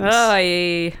 times.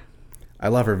 Oy. I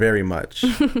love her very much.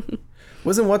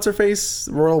 Wasn't what's-her-face,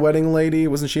 royal wedding lady,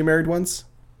 wasn't she married once?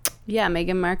 Yeah,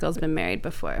 Meghan Markle's been married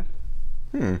before.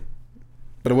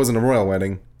 But it wasn't a royal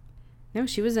wedding. No,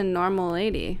 she was a normal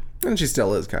lady. And she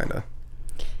still is, kind of.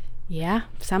 Yeah,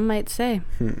 some might say.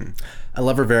 I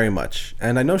love her very much,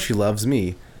 and I know she loves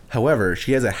me. However,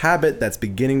 she has a habit that's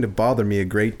beginning to bother me a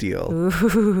great deal.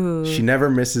 Ooh. She never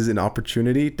misses an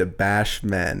opportunity to bash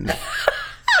men.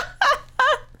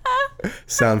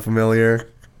 Sound familiar?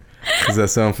 Does that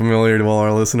sound familiar to all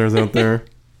our listeners out there?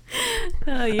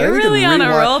 Oh, you're really on a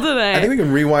roll today. I think we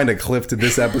can rewind a clip to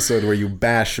this episode where you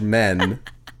bash men.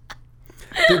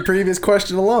 The previous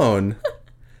question alone.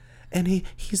 And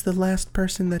he's the last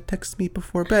person that texts me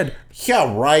before bed.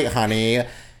 Yeah, right, honey.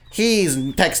 He's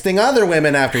texting other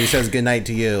women after he says goodnight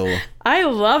to you. I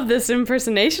love this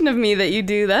impersonation of me that you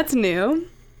do. That's new.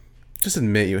 Just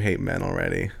admit you hate men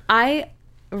already. I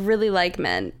really like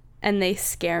men, and they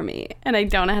scare me, and I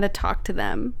don't know how to talk to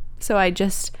them. So I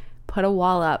just put a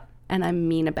wall up, and I'm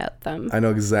mean about them. I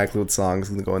know exactly what song's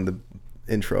going to go in the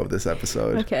intro of this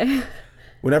episode. Okay.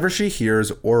 Whenever she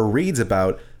hears or reads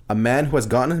about a man who has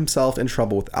gotten himself in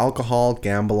trouble with alcohol,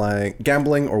 gambling,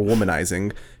 or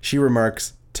womanizing, she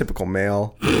remarks, typical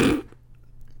male. Did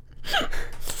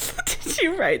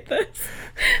you write this?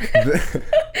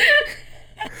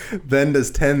 Then does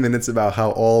 10 minutes about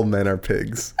how all men are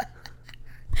pigs.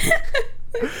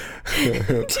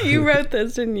 You wrote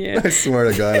this, didn't you? I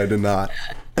swear to God, I did not.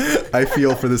 I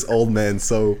feel for this old man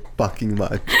so fucking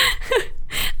much.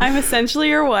 I'm essentially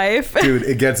your wife. Dude,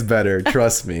 it gets better.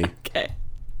 Trust me. Okay.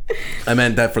 I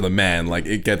meant that for the man. Like,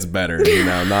 it gets better, you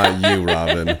know, not you,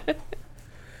 Robin.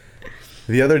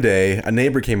 The other day, a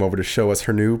neighbor came over to show us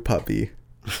her new puppy.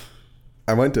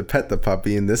 I went to pet the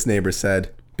puppy, and this neighbor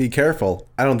said, "Be careful.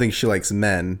 I don't think she likes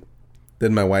men."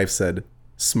 Then my wife said,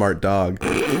 "Smart dog."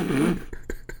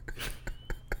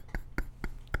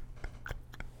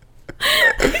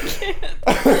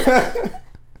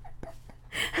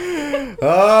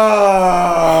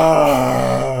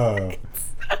 Oh,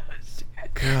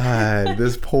 God,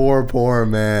 this poor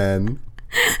man.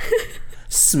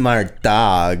 Smart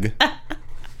dog.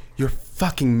 You're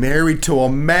fucking married to a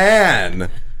man.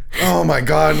 Oh my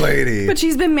God, lady. But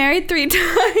she's been married 3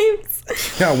 times.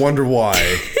 Yeah, I wonder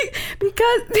why.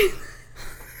 Because...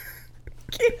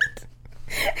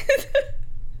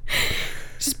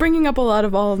 Just bringing up a lot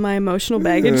of all of my emotional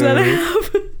baggage that I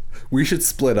have. We should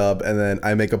split up, and then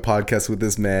I make a podcast with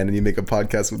this man and you make a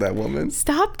podcast with that woman.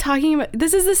 Stop talking about...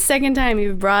 This is the second time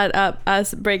you've brought up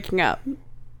us breaking up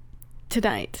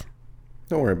tonight.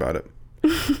 Don't worry about it.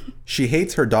 She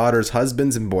hates her daughter's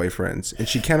husbands and boyfriends, and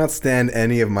she cannot stand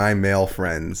any of my male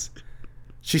friends.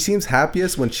 She seems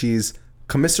happiest when she's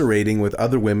commiserating with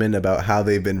other women about how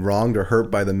they've been wronged or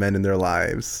hurt by the men in their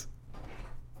lives.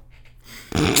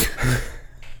 Like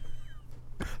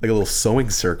a little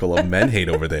sewing circle of men hate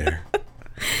over there.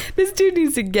 This dude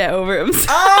needs to get over himself.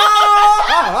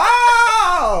 Oh!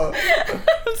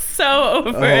 I'm so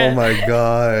over it. Oh my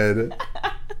God.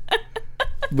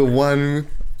 The one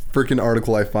freaking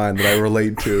article I find that I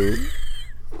relate to.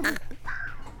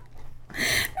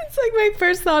 It's like my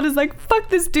first thought is like, fuck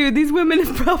this dude. These women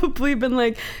have probably been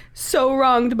like so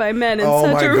wronged by men in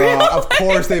such a real Of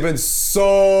course they've been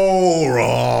so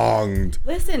wronged.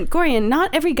 Listen, Gorian,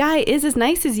 not every guy is as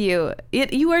nice as you.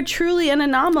 You are truly an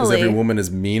anomaly. Is every woman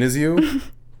as mean as you?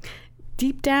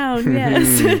 Deep down,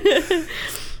 yes.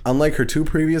 Unlike her 2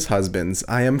 previous husbands,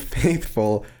 I am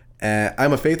faithful.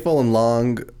 I'm a faithful and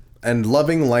long and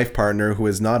loving life partner who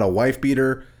is not a wife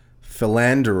beater,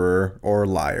 philanderer, or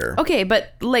liar. Okay,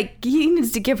 but like he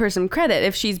needs to give her some credit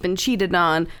if she's been cheated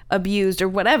on, abused, or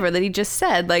whatever that he just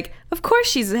said. Like, of course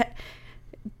she's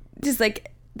just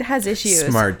like has issues.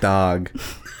 Smart dog.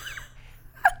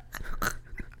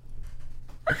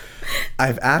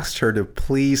 I've asked her to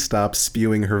please stop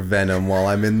spewing her venom while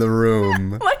I'm in the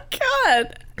room. Oh my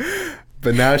God.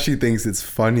 But now she thinks it's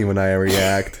funny when I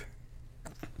react.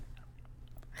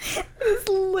 It's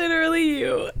literally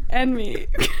you and me.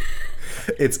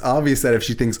 It's obvious that if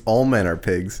she thinks all men are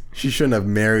pigs, she shouldn't have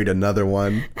married another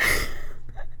one.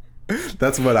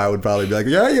 That's what I would probably be like.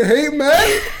 Yeah, you hate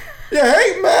men? You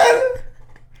hate men?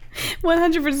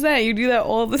 100%. You do that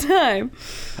all the time.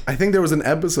 I think there was an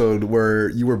episode where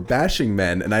you were bashing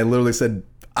men, and I literally said,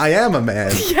 I am a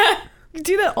man. Yeah, you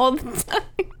do that all the time.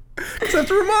 Because I have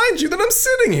to remind you that I'm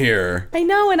sitting here. I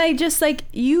know, and I just like,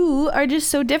 you are just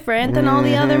so different than all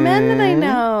the other men that I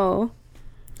know.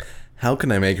 How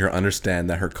can I make her understand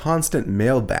that her constant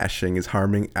male bashing is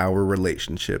harming our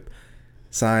relationship?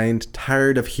 Signed,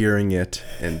 tired of hearing it,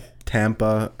 in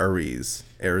Tampa,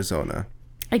 Arizona.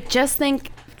 I just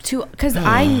think because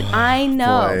I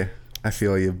know. Boy, I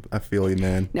feel you,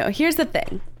 man. No, here's the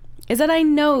thing, is that I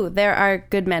know there are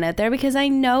good men out there because I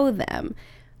know them.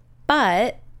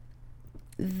 But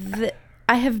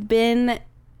I have been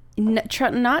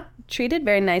not treated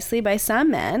very nicely by some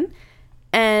men,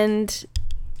 and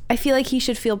I feel like he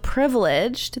should feel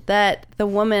privileged that the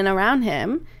woman around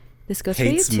him, this goes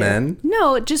Hates for you too. men?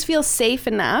 No, it just feels safe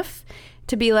enough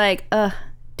to be like,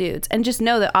 dudes, and just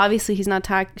know that obviously she's not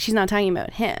talking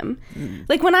about him.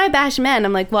 Like when I bash men,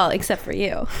 I'm like, well, except for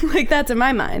you. Like that's in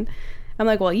my mind. I'm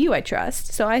like, well, you I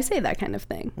trust, so I say that kind of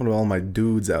thing. What about all my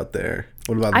dudes out there?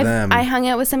 What about them? I hung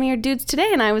out with some of your dudes today,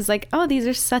 and I was like, oh, these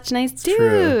are such nice dudes.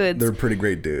 True. They're pretty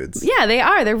great dudes. Yeah, they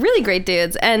are. They're really great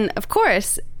dudes, and of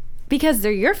course, because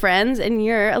they're your friends and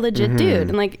you're a legit dude,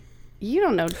 and like, you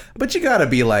don't know. But you gotta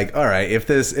be like, all right, if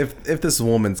this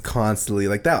woman's constantly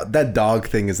like that dog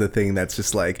thing is the thing that's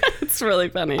just like, It's really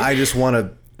funny. I just want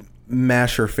to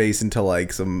mash her face into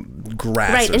like some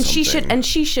grass, right, or and something.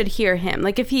 she should hear him.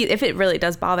 Like if it really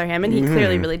does bother him, and he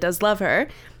clearly really does love her,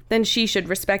 then she should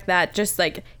respect that. Just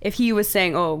like if he was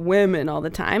saying, oh, women all the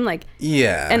time, like,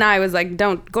 Yeah. and I was like,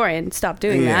 don't, Gorian, stop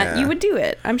doing that, Yeah. you would do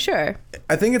it, I'm sure.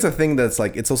 I think it's a thing that's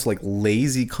like, it's also like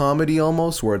lazy comedy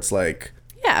almost, where it's like,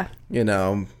 Yeah. you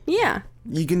know, Yeah.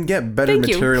 you can get better Thank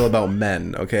you. material about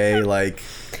men, okay? Like,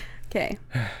 Okay.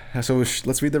 so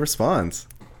let's read the response.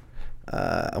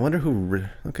 I wonder who...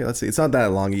 Okay, let's see. It's not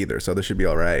that long either, so this should be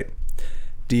all right.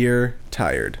 Dear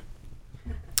Tired,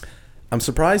 I'm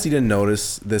surprised you didn't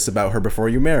notice this about her before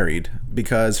you married,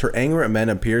 because her anger at men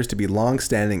appears to be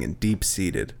long-standing and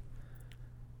deep-seated.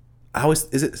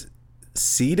 Is it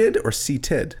seated or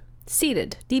seated?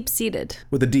 Seated. Deep-seated.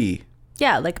 With a D.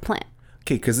 Yeah, like a plant.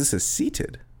 Okay, because this is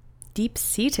seated.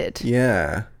 Deep-seated?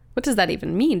 Yeah. What does that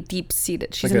even mean,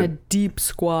 deep-seated? She's Like in a deep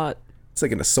squat. It's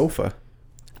like in a sofa.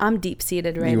 I'm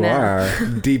deep-seated right You now. are.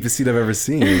 Deepest seat I've ever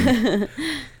seen.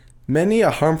 Many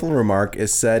a harmful remark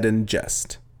is said in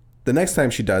jest. The next time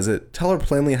she does it, tell her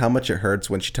plainly how much it hurts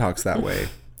when she talks that way.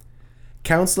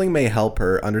 Counseling may help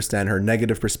her understand her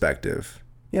negative perspective.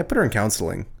 Yeah, put her in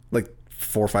counseling. Like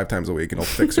 4 or 5 times a week and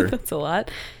it'll fix her. That's a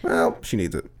lot. Well, she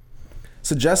needs it.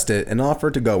 Suggest it and offer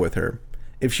to go with her.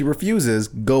 If she refuses,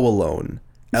 go alone.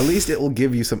 At least it will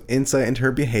give you some insight into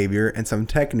her behavior and some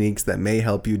techniques that may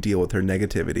help you deal with her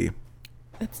negativity.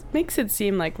 It makes it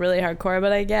seem like really hardcore,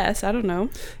 but I guess. I don't know.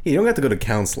 You don't have to go to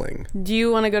counseling. Do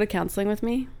you want to go to counseling with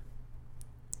me?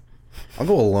 I'll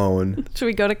go alone. Should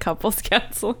we go to couples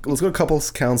counseling? Let's go to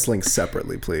couples counseling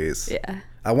separately, please. Yeah.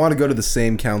 I want to go to the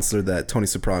same counselor that Tony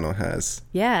Soprano has.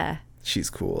 Yeah. She's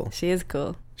cool. She is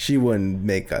cool. She wouldn't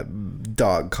make a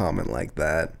dog comment like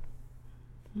that.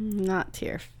 Not to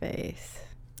your face.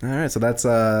 All right, so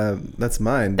that's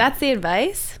mine. That's the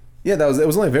advice? Yeah, it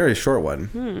was only a very short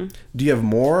one. Do you have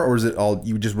more, or is it all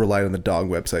you just relied on the dog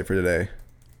website for today?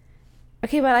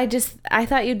 Okay, but I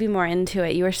thought you'd be more into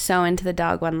it. You were so into the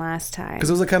dog one last time. Because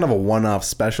it was a kind of a one-off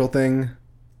special thing.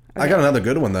 I got another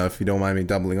good one though, if you don't mind me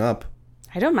doubling up.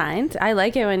 I don't mind. I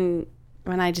like it when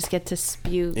I just get to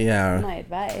spew Yeah. my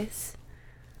advice.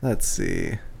 Let's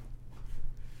see.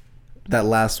 That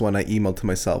last one I emailed to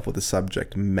myself with the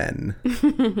subject men.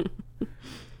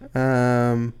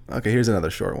 Okay, here's another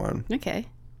short one. Okay.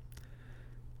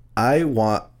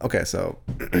 Okay, so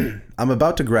I'm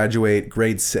about to graduate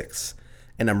grade 6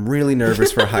 and I'm really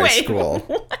nervous for high Wait, school.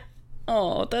 what?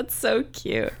 Oh, that's so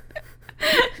cute.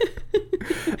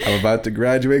 I'm about to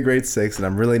graduate grade 6 and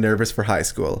I'm really nervous for high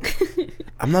school.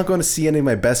 I'm not going to see any of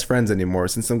my best friends anymore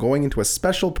since I'm going into a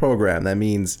special program that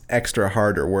means extra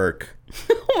harder work.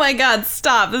 Oh my God,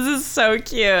 stop. This is so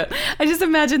cute. I just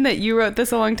imagine that you wrote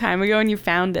this a long time ago and you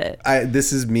found it.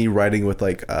 This is me writing with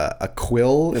like a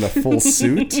quill in a full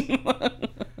suit.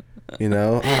 You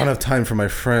know, I don't have time for my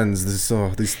friends.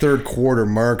 These third quarter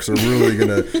marks are really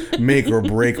going to make or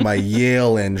break my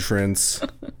Yale entrance.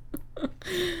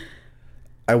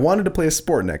 I wanted to play a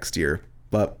sport next year,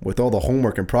 but with all the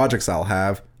homework and projects I'll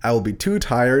have, I will be too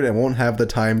tired and won't have the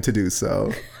time to do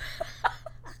so.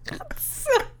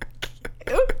 So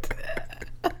cute.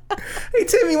 Hey,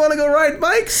 Tim, you want to go ride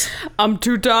bikes? I'm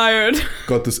too tired.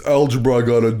 Got this algebra I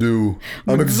gotta do.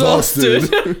 I'm exhausted.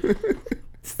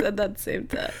 Said that same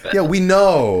time. Yeah, we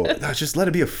know. Just let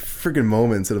it be a friggin'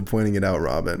 moment instead of pointing it out,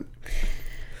 Robin.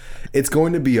 It's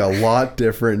going to be a lot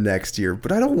different next year,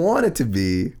 but I don't want it to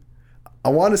be. I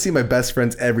want to see my best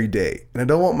friends every day, and I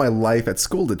don't want my life at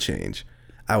school to change.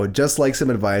 I would just like some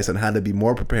advice on how to be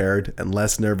more prepared and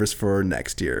less nervous for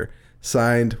next year.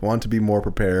 Signed, want to be more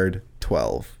prepared,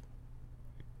 12.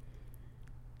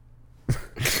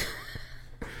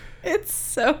 It's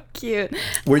so cute.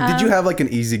 Did you have like an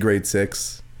easy grade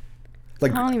 6?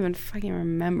 Like, I don't even fucking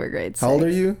remember grade 6. how old are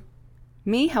you?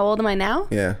 Me? How old am I now?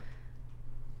 Yeah.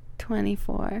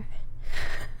 24.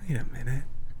 Wait a minute.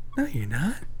 No, you're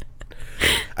not.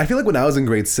 I feel like when I was in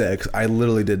grade 6, I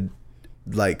literally did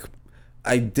like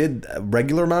I did a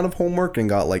regular amount of homework and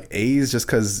got like A's just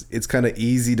because it's kind of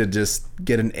easy to just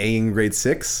get an A in grade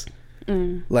 6.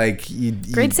 Like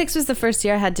grade 6 was the first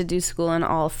year I had to do school in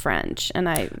all French, and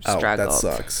I struggled. Oh, that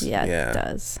sucks. Yeah, it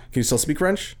does. Can you still speak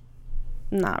French?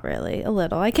 Not really. A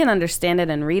little. I can understand it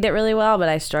and read it really well, but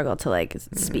I struggle to like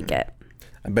speak it.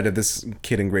 I bet if this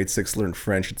kid in grade 6 learned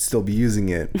French, he'd still be using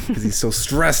it because he's so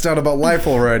stressed out about life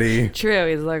already. True.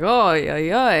 He's like, oh,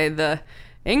 yeah, the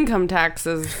income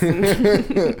taxes.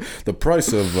 The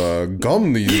price of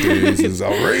gum these days is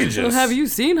outrageous. Have you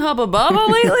seen Hubba Bubba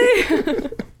lately?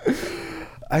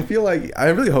 I feel like, I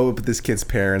really hope this kid's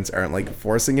parents aren't like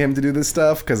forcing him to do this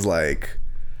stuff, because like,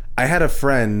 I had a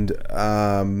friend,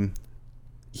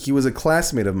 he was a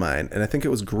classmate of mine, and I think it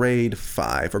was grade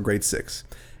 5 or grade 6.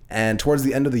 And towards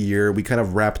the end of the year, we kind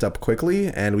of wrapped up quickly,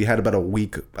 and we had about a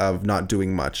week of not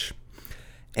doing much.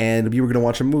 And we were going to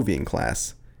watch a movie in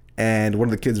class. And one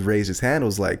of the kids raised his hand and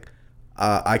was like,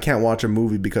 I can't watch a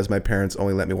movie because my parents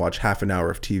only let me watch half an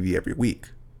hour of TV every week.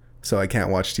 So I can't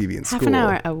watch TV in school. Half an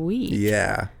hour a week?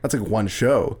 Yeah. That's like one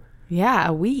show. Yeah,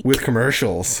 a week. With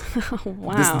commercials.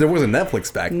 Wow. There wasn't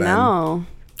Netflix back then. No.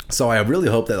 So I really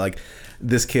hope that like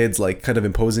this kid's like kind of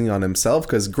imposing on himself,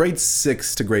 because grade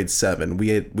 6 to grade 7, we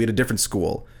had a different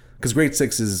school, because grade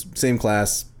 6 is same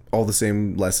class, all the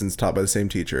same lessons taught by the same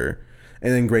teacher.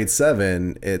 And then grade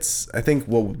 7, it's, I think,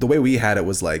 well, the way we had it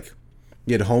was like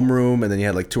you had homeroom, and then you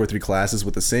had like 2 or 3 classes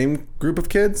with the same group of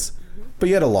kids, but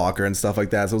you had a locker and stuff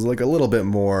like that. So it was like a little bit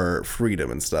more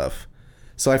freedom and stuff.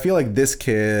 So I feel like this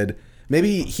kid,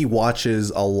 maybe he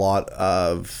watches a lot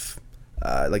of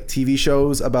like TV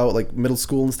shows about like middle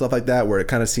school and stuff like that, where it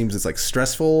kind of seems it's like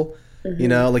stressful. You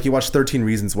know, like you watch 13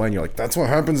 Reasons Why, and you're like, that's what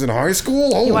happens in high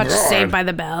school? Oh, you watch God. Saved by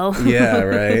the Bell. Yeah,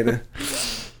 right.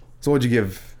 So what'd you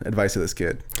give advice to this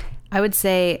kid? I would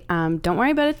say, don't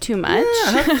worry about it too much.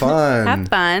 Yeah, have fun. Have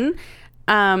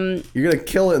fun. You're gonna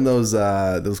kill it in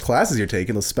those classes you're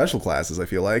taking, those special classes, I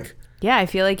feel like. Yeah, I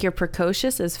feel like you're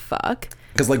precocious as fuck.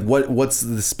 Because like, what's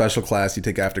the special class you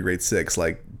take after grade 6?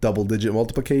 Like double-digit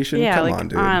multiplication? Yeah, Come like, on,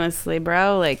 dude. honestly,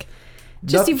 bro, like,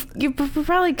 just you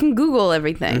probably can Google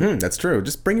everything. That's true.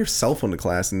 Just bring your cell phone to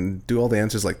class and do all the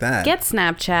answers like that. Get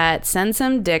Snapchat, send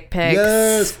some dick pics.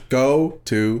 Yes, go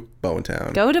to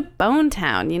Bonetown. Go to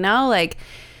Bonetown, you know, like.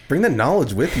 Bring the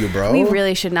knowledge with you, bro. We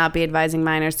really should not be advising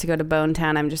minors to go to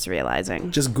Bonetown, I'm just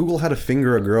realizing. Just Google how to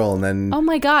finger a girl and then... Oh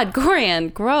my God,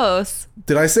 Gorian, gross.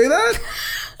 Did I say that?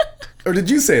 Or did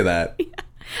you say that? Yeah.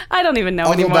 I don't even know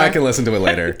I'll anymore. go back and listen to it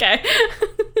later. Okay.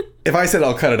 If I said it,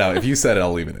 I'll cut it out. If you said it,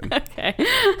 I'll leave it in. Okay.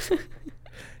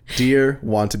 Dear,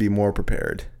 want to be more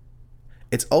prepared.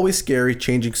 It's always scary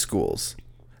changing schools.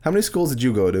 How many schools did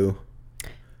you go to?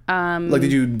 Like,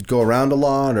 did you go around a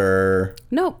lot, or?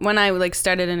 No, when I like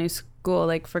started a new school,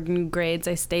 like for new grades,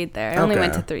 I stayed there. I only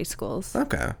went to 3 schools.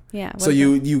 Okay. Yeah. So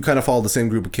you kind of followed the same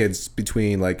group of kids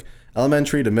between like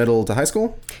elementary to middle to high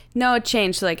school? No, it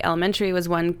changed. So, like elementary was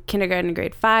kindergarten to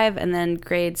grade 5, and then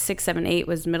grade 6, 7, 8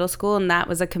 was middle school, and that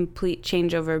was a complete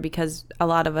changeover because a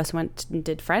lot of us went and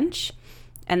did French,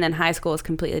 and then high school was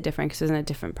completely different because it was in a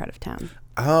different part of town.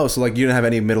 Oh, so like you didn't have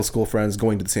any middle school friends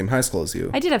going to the same high school as you?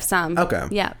 I did have some. Okay.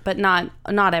 Yeah, but not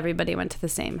everybody went to the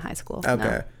same high school. Okay.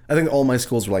 No. I think all my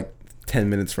schools were like 10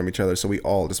 minutes from each other, so we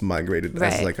all just migrated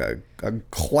as like a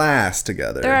class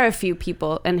together. There are a few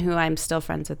people and who I'm still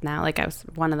friends with now. Like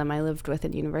one of them I lived with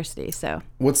in university, so.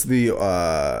 What's the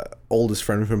oldest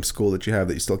friend from school that you have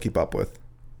that you still keep up with?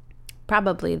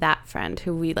 Probably that friend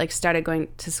who we like started going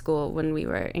to school when we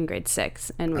were in grade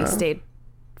 6, and we stayed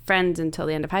friends until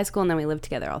the end of high school, and then we lived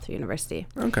together all through university.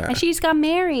 Okay. And she just got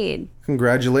married.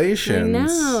 Congratulations. I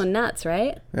know, nuts,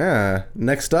 right? Yeah.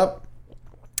 Next up,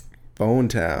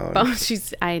 Bonetown.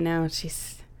 I know,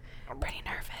 she's pretty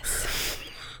nervous.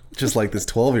 Just like this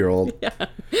 12-year-old. Yeah.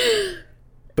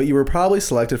 But you were probably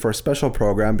selected for a special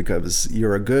program because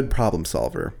you're a good problem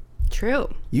solver. True.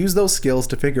 Use those skills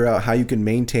to figure out how you can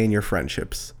maintain your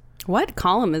friendships. What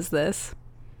column is this?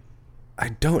 I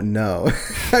don't know.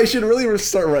 I should really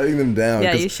start writing them down.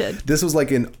 Yeah, you should. This was like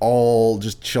an all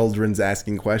just children's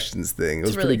asking questions thing. It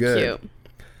was really pretty good. Cute.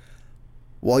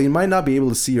 While you might not be able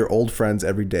to see your old friends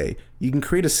every day, you can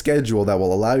create a schedule that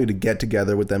will allow you to get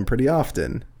together with them pretty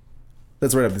often.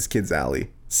 That's right up this kid's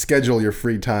alley. Schedule your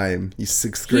free time, you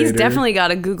 6th grader. He's definitely got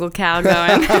a Google Cal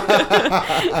going.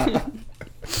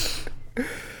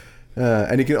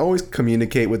 And you can always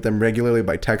communicate with them regularly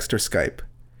by text or Skype.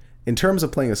 In terms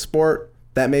of playing a sport,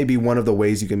 that may be one of the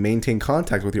ways you can maintain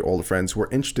contact with your old friends who are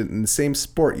interested in the same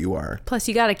sport you are. Plus,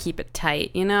 you got to keep it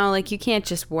tight, you know? Like, you can't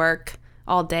just work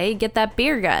all day. Get that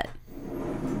beer gut.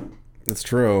 That's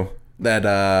true.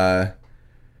 That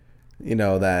You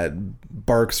know, that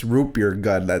Barks root beer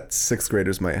gun that 6th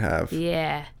graders might have.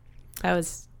 Yeah. That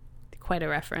was quite a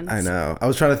reference. I know. I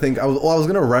was trying to think. I was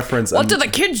going to reference. What do the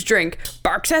kids drink?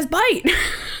 Barks has bite.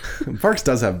 Barks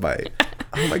does have bite.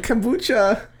 Oh, my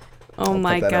kombucha. Oh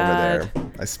my Put that God. over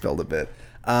there. I spilled a bit.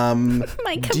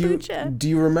 My kombucha. Do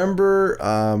you remember,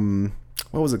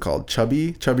 what was it called?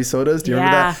 Chubby sodas? Do you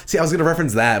remember Yeah. that? See, I was going to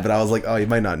reference that, but I was like, oh, you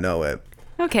might not know it.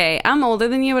 Okay, I'm older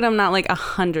than you, but I'm not like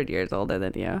 100 years older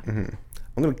than you. Mm-hmm.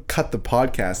 I'm going to cut the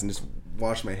podcast and just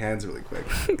wash my hands really quick.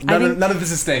 None of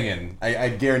this is staying in. I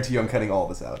guarantee you I'm cutting all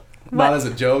this out. What? Not as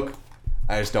a joke.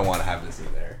 I just don't want to have this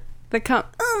in there.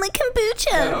 Oh, my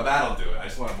kombucha. No, that'll do it. I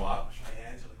just want to wash my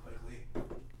hands really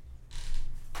quickly.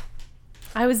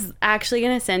 I was actually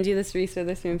going to send you this Reese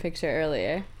Witherspoon picture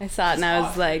earlier. I saw it and I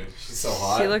was like, she's so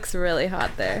hot. she looks really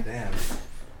hot there. Damn.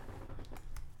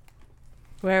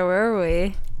 Where were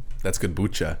we? That's good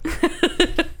kombucha.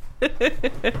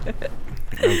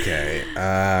 Okay.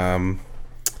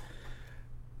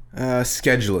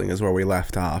 Scheduling is where we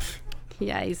left off.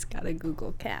 Yeah, he's got a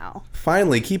Google Cal.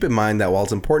 Finally, keep in mind that while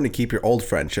it's important to keep your old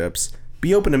friendships,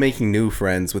 be open to making new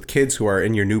friends with kids who are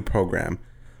in your new program.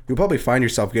 You'll probably find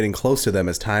yourself getting close to them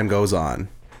as time goes on.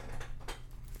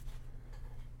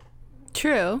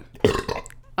 True.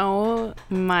 Oh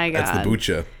my God. That's the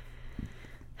kombucha.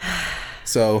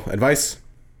 So, advice?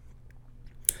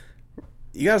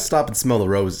 You gotta stop and smell the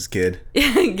roses, kid.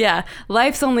 Yeah,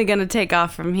 life's only gonna take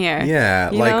off from here.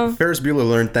 Yeah, You like know? Ferris Bueller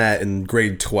learned that in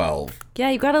grade 12. Yeah,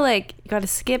 you gotta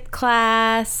skip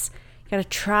class. You gotta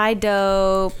try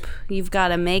dope. You've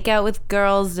gotta make out with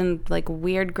girls in like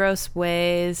weird, gross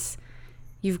ways.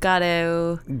 You've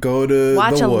gotta Go to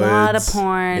watch the a woods. lot of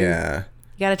porn. Yeah.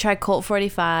 You gotta try Colt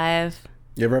 45.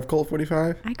 You ever have Colt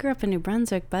 45? I grew up in New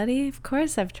Brunswick, buddy. Of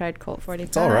course I've tried Colt 45.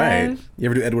 It's all right. You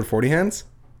ever do Edward 40 hands?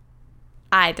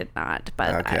 I did not,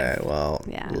 but Okay, I've- well,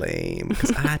 yeah. lame.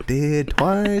 Because I did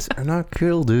twice and I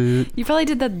killed it. You probably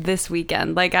did that this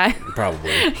weekend. Like I.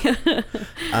 Probably. Do you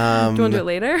want to do it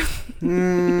later?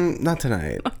 Not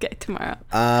tonight. Okay, tomorrow.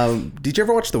 Did you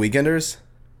ever watch The Weekenders?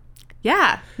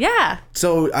 Yeah.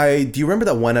 So do you remember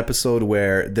that one episode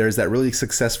where there's that really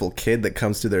successful kid that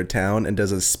comes to their town and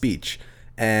does a speech?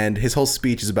 And his whole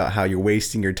speech is about how you're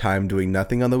wasting your time doing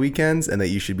nothing on the weekends and that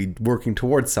you should be working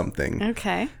towards something.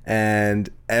 Okay. And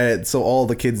so all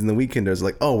the kids in The Weekenders are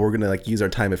like, oh, we're going to like use our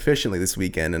time efficiently this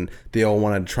weekend. And they all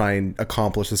want to try and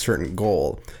accomplish a certain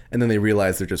goal. And then they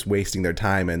realize they're just wasting their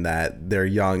time and that they're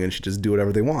young and should just do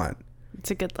whatever they want. It's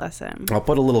a good lesson. I'll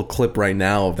put a little clip right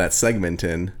now of that segment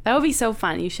in. That would be so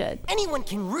fun. You should. Anyone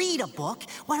can read a book.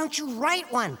 Why don't you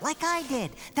write one, like I did?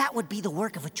 That would be the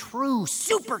work of a true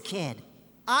super kid.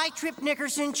 I, Trip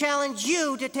Nickerson, challenge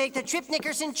you to take the Trip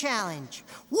Nickerson Challenge.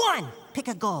 1, pick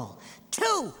a goal.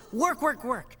 2, work.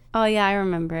 Oh, yeah, I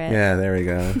remember it. Yeah, there we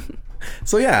go.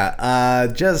 So yeah,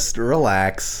 just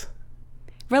relax.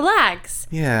 Relax.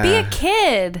 Yeah. Be a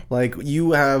kid. Like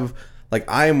you have, like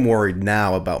I'm worried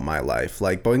now about my life.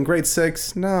 Like, but in grade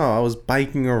 6, no, I was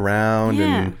biking around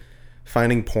Yeah. and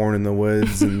finding porn in the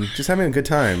woods and just having a good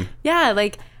time. Yeah,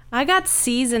 like I got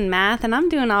C's in math and I'm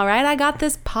doing all right. I got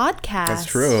this podcast. That's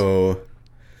true.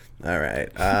 All right.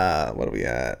 What are we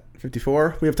at?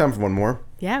 54? We have time for one more.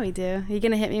 Yeah, we do. Are you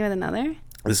going to hit me with another?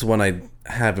 This one I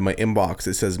have in my inbox.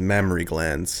 It says mammary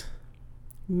glands.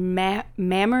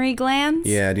 Mammary glands?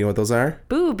 Yeah, do you know what those are?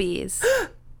 Boobies.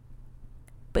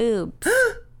 Boobs.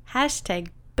 Hashtag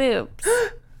boobs.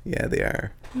 Yeah, they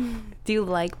are. Do you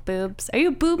like boobs? Are you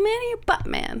a boob man or you a butt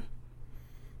man?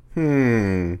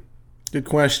 Good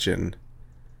question.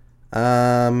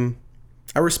 I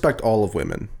respect all of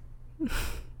women.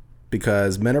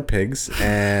 Because men are pigs,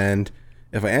 and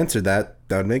if I answered that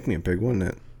would make me a pig, wouldn't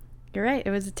it? You're right.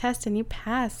 It was a test and you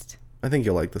passed. I think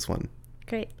you'll like this one.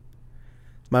 Great.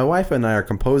 My wife and I are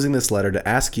composing this letter to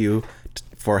ask you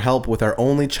for help with our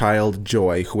only child,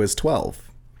 Joy, who is 12.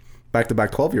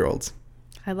 Back-to-back 12-year-olds.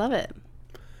 I love it.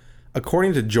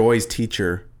 According to Joy's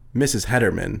teacher, Mrs.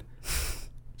 Hederman,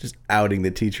 just outing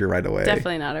the teacher right away.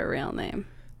 Definitely not her real name.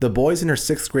 The boys in her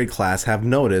 6th grade class have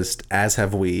noticed, as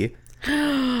have we,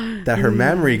 that her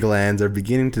mammary glands are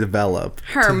beginning to develop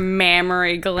Her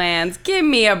mammary glands. Give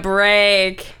me a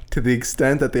break. to the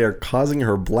extent that they are causing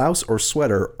her blouse or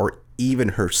sweater or even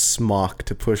her smock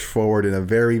to push forward in a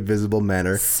very visible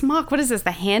manner. Smock, what is this?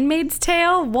 The Handmaid's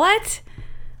Tale? What?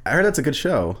 I heard that's a good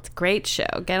show. It's a great show.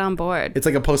 Get on board. It's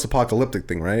like a post-apocalyptic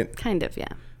thing, right? Kind of, yeah.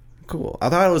 Cool. I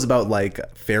thought it was about like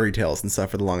fairy tales and stuff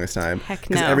for the longest time. Heck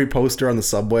Because no. every poster on the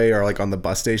subway or like on the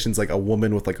bus station's like a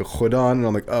woman with like a hood on, and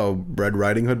I'm like, oh, Red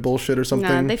Riding Hood bullshit or something.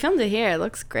 No, they filmed it here. It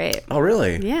looks great. Oh,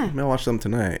 really? Yeah. I'm gonna watch them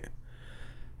tonight.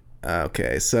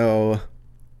 Okay, so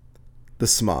The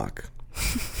smock.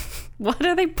 What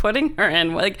are they putting her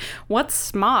in? Like, what's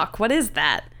smock? What is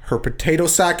that? Her potato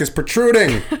sack is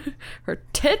protruding. Her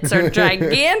tits are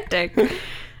gigantic.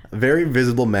 A very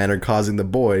visible manner causing the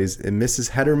boys, in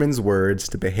Mrs. Hederman's words,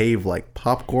 to behave like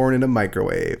popcorn in a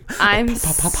microwave. I'm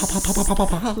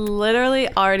literally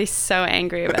already so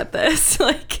angry about this.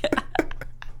 Like,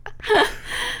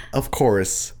 Of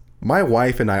course, my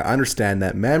wife and I understand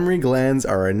that mammary glands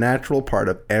are a natural part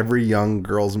of every young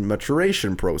girl's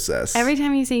maturation process. every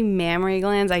time you say mammary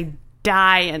glands, I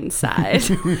die inside.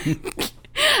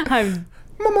 I'm,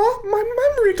 Mama, my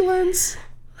mammary glands.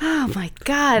 oh my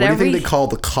God. What do you think they call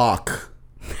the cock?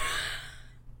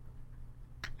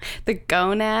 The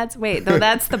gonads? Wait, no,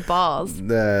 that's the balls.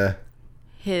 The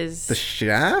His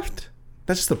shaft?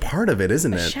 That's just a part of it,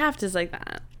 isn't it? shaft is like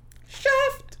that.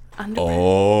 Shaft. Underwear.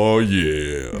 Oh,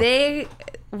 yeah. They,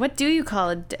 what do you call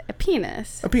a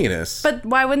penis? A penis. But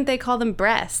why wouldn't they call them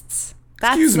breasts?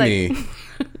 That's Excuse like, me.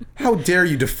 How dare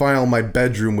you defile my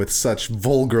bedroom with such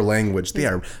vulgar language? They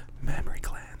are mammary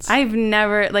glands. I've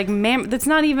never, like, that's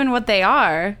not even what they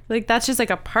are. Like, that's just like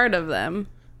a part of them.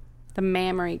 The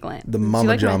mammary gland. The Do you mama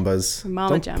like my- jambas.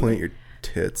 Mama Don't jamba. point your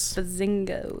tits.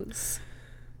 Bazingos.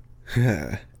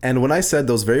 And when I said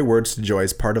those very words to Joy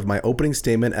as part of my opening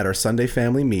statement at our Sunday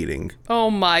family meeting, Oh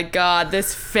my God,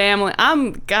 this family.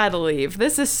 I'm gotta leave.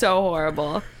 This is so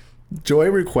horrible. Joy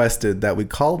requested that we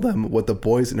call them what the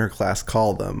boys in her class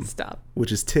call them, Stop.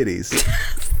 which is titties.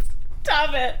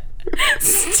 Stop it.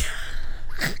 Stop.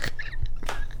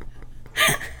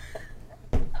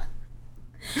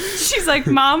 She's like,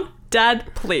 Mom, Dad,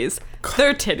 please.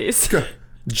 They're titties.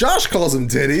 Josh calls them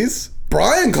titties.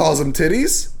 Brian calls them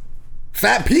titties.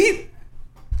 Fat Pete,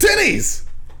 titties.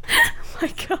 Oh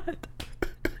my God.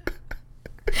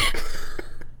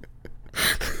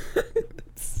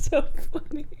 So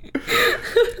funny.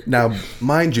 Now,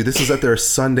 mind you, this is at their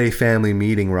Sunday family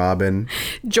meeting, Robin.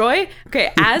 Joy,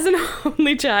 okay, as an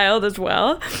only child as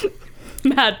well,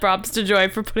 mad props to Joy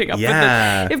for putting up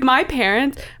Yeah. with this. If my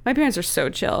parents are so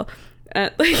chill.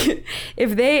 Like,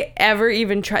 if they ever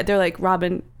even tried, they're like,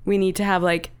 Robin, we need to have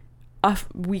like a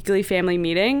weekly family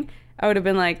meeting. I would have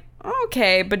been like,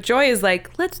 okay, but Joy is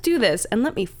like, let's do this and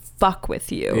let me fuck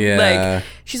with you. Yeah. Like,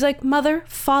 she's like, Mother,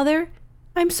 Father,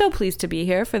 I'm so pleased to be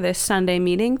here for this Sunday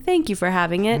meeting. Thank you for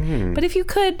having it. Mm-hmm. But if you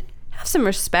could have some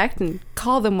respect and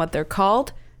call them what they're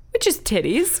called, which is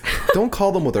titties. Don't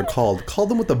call them what they're called. Call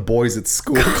them what the boys at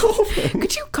school call them.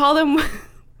 Could you call them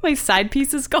my side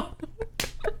pieces call them?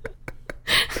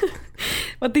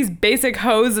 What these basic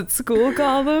hoes at school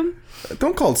call them?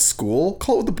 Don't call it school.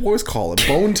 Call it what the boys call it.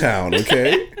 Bone Town,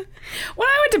 okay? When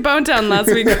I went to Bone Town last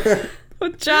week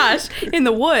with Josh in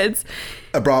the woods,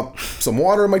 I brought some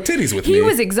water and my titties with me. he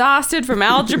was exhausted from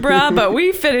algebra, but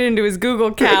we fit it into his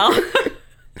Google Cal.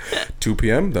 2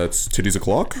 p.m., that's titties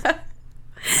o'clock. Call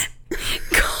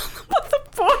them what the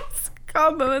boys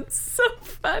call them. It's so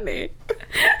funny.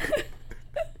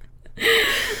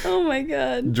 Oh my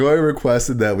God. Joy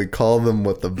requested that we call them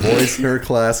what the boys in her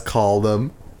class call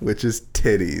them, which is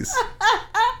titties.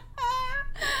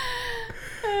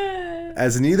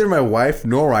 As neither my wife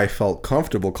nor I felt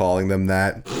comfortable calling them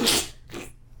that, This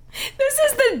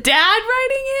is the dad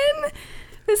writing in?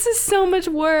 This is so much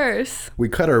worse. we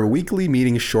cut our weekly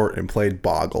meeting short and played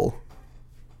Boggle.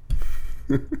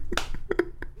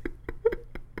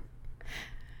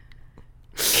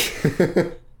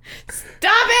 Stop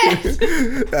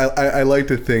it! I like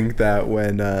to think that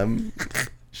when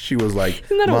she was like,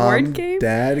 Isn't that a Mom, word game?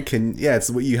 Dad, it's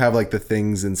what you have, like the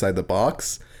things inside the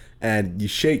box and you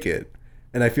shake it.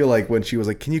 And I feel like when she was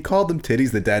like, can you call them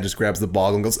titties? The dad just grabs the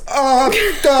boggle and goes, God,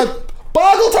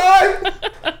 boggle time!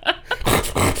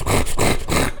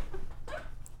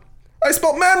 I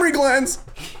spelled mammary glands!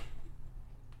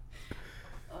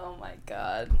 Oh my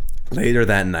God. Later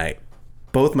that night,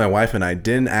 both my wife and I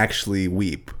didn't actually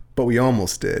weep, but we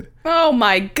almost did. Oh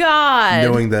my God.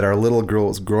 Knowing that our little girl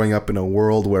was growing up in a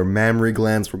world where mammary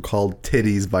glands were called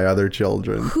titties by other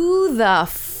children. Who the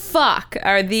fuck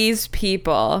are these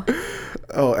people?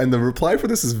 Oh, and the reply for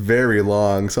this is very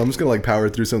long, so I'm just gonna power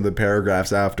through some of the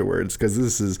paragraphs afterwards because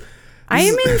this is. I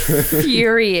am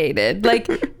infuriated. Like,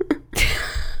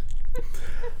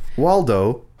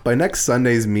 Waldo, by next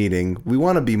Sunday's meeting, we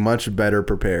want to be much better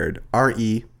prepared.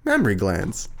 R.E. Mammary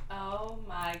glands. oh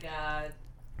my God.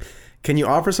 Can you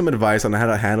offer some advice on how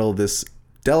to handle this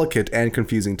delicate and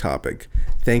confusing topic?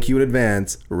 Thank you in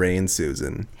advance, Ray and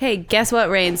Susan. Hey, guess what,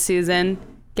 Ray and Susan?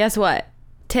 Guess what?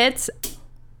 Tits,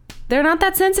 they're not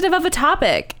that sensitive of a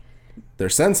topic. They're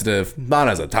sensitive, not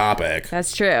as a topic.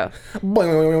 That's true.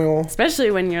 Especially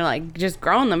when you're like just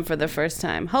growing them for the first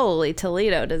time. Holy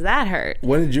Toledo, does that hurt?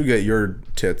 When did you get your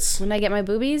tits? When I get my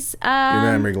boobies? Your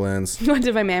mammary glands? When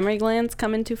did my mammary glands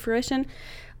come into fruition?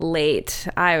 Late.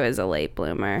 I was a late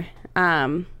bloomer.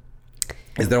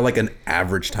 Is there like an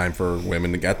average time for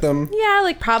women to get them? Yeah,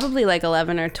 like probably like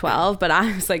 11 or 12, but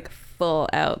I was like full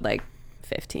out like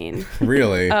 15.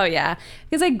 Really? Oh yeah,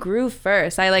 because I grew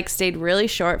first. I like stayed really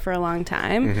short for a long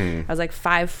time. Mm-hmm. I was like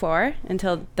 5'4"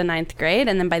 until the 9th grade,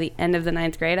 and then by the end of the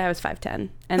 9th grade I was 5'10",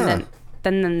 and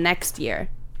then the next year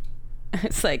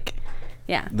it's like,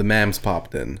 yeah, The mams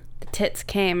popped in. the tits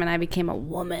came and I became a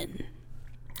woman.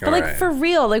 But All like right. for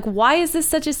real, like why is this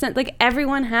such a like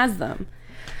everyone has them?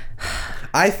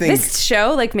 I think This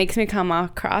show like makes me come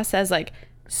across as like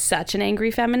such an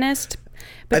angry feminist,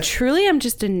 but truly I'm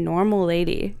just a normal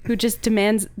lady who just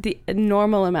demands the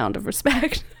normal amount of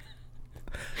respect.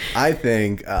 I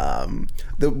think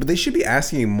they should be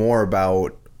asking more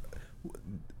about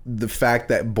the fact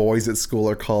that boys at school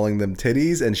are calling them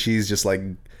titties, and she's just like,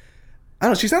 I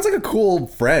don't know, she sounds like a cool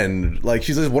friend. Like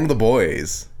she's just one of the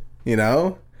boys, you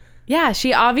know? Yeah,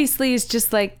 she obviously is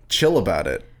just like, Chill about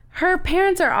it. her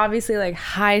parents are obviously like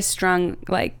high strung,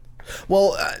 like,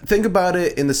 Well, think about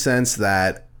it in the sense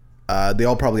that they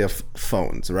all probably have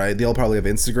phones, right? They all probably have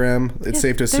Instagram. It's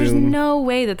safe to there's assume. no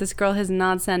way that this girl has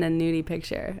not sent a nudie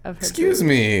picture of her. Excuse boobs.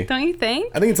 me. Don't you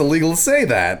think? I think it's illegal to say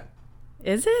that.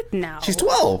 Is it? No. She's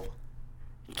 12.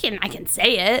 I can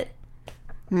say it.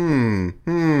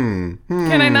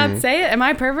 Can I not say it? Am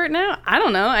I pervert now? I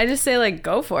don't know. I just say like,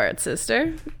 go for it,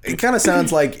 sister. It kind of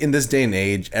sounds like in this day and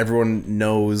age, everyone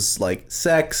knows like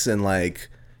sex and like,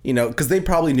 you know, because they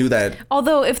probably knew that.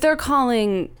 Although if they're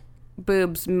calling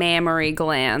boobs mammary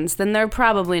glands, then they're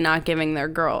probably not giving their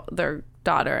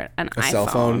daughter an iPhone. Cell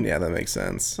phone, yeah, that makes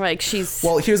sense. Like she's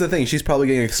Well, here's the thing: she's probably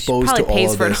getting exposed probably to all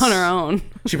pays of for this. it on her own.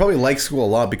 She probably likes school a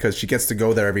lot because she gets to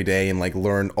go there every day and like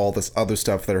learn all this other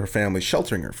stuff that her family's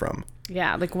sheltering her from.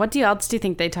 Yeah, like what else do you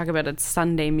think they talk about at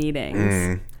Sunday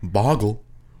meetings? Boggle.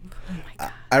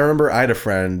 I remember I had a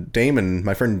friend, Damon,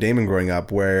 my friend Damon growing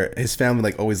up, where his family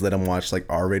like always let him watch like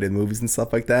R-rated movies and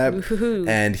stuff like that. Ooh.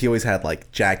 And he always had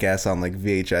like Jackass on like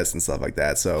VHS and stuff like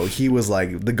that. So he was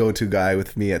like the go-to guy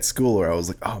with me at school, where I was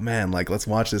like, oh man, like let's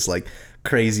watch this like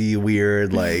crazy,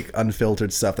 weird, like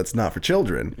unfiltered stuff that's not for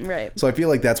children. Right. So I feel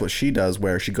like that's what she does,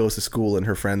 where she goes to school and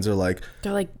her friends are like,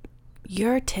 They're like,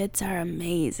 your tits are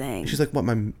amazing. she's like, what,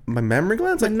 my mammary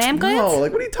glands? Like, mam no, glands?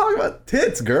 like, what are you talking about?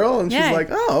 Tits, girl. And Yeah. she's like,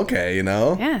 oh, okay, you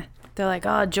know? Yeah. They're like,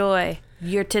 oh, joy.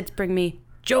 Your tits bring me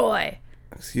joy.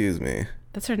 Excuse me.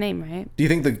 That's her name, right? Do you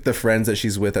think the friends that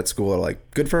she's with at school are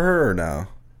like good for her or no?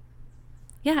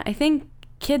 Yeah, I think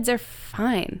kids are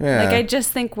fine. Yeah. Like, I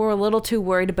just think we're a little too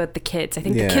worried about the kids. I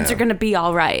think the kids Yeah. are going to be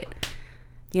all right.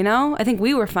 You know? I think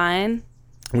we were fine.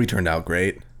 We turned out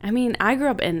great. I mean, I grew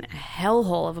up in a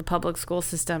hellhole of a public school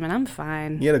system, and I'm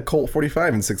fine. You had a Colt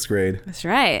 45 in 6th grade. That's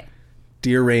right.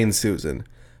 Dear Ray and Susan,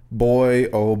 boy,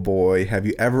 oh boy, have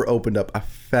you ever opened up a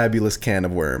fabulous can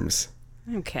of worms.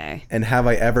 Okay. And have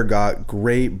I ever got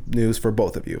great news for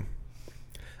both of you.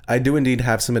 I do indeed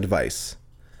have some advice.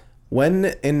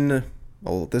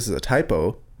 This is a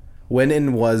typo.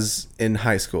 Was in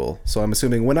high school. So I'm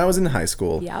assuming when I was in high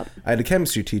school, Yep. I had a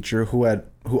chemistry teacher who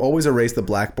always erased the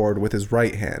blackboard with his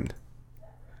right hand.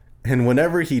 And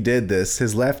whenever he did this,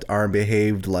 his left arm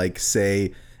behaved like,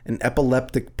 say, an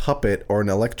epileptic puppet or an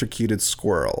electrocuted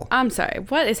squirrel. I'm sorry.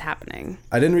 What is happening?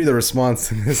 I didn't read the response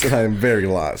to this, and I'm very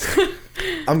lost.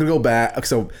 I'm gonna go back.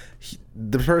 So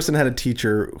the person had a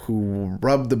teacher who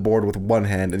rubbed the board with one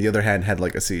hand, and the other hand had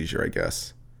like a seizure, I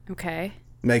guess. Okay.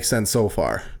 Makes sense so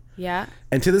far. Yeah.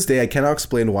 And to this day, I cannot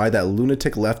explain why that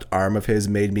lunatic left arm of his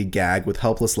made me gag with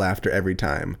helpless laughter every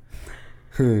time.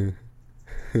 In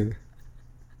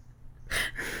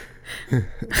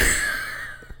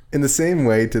the same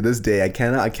way, to this day, I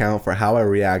cannot account for how I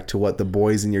react to what the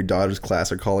boys in your daughter's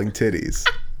class are calling titties.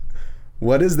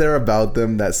 What is there about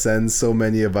them that sends so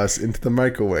many of us into the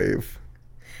microwave?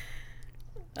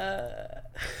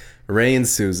 Ray and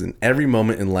Susan, every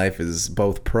moment in life is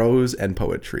both prose and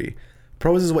poetry.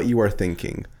 Prose is what you are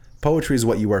thinking. Poetry is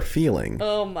what you are feeling.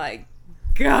 Oh my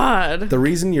God. The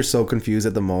reason you're so confused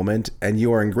at the moment, and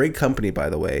you are in great company by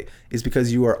the way, is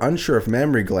because you are unsure if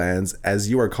mammary glands, as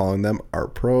you are calling them, are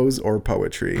prose or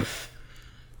poetry.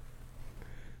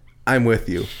 I'm with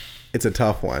you. It's a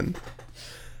tough one.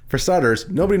 For starters,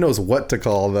 nobody knows what to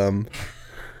call them.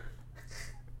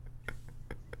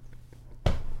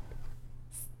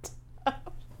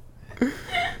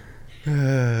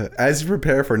 As you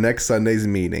prepare for next Sunday's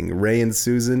meeting, Ray and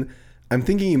Susan, I'm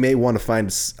thinking you may want to find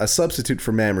a substitute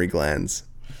for mammary glands.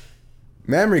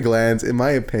 Mammary glands, in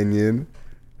my opinion,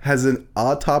 has an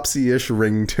autopsy-ish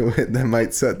ring to it that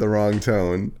might set the wrong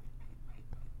tone.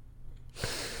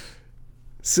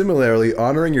 Similarly,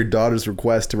 honoring your daughter's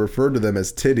request to refer to them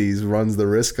as titties runs the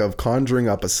risk of conjuring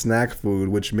up a snack food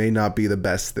which may not be the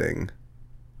best thing.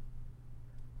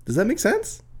 Does that make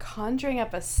sense? Conjuring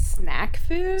up a snack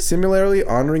food? Similarly,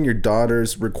 honoring your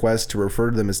daughter's request to refer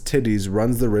to them as titties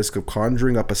runs the risk of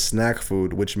conjuring up a snack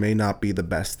food which may not be the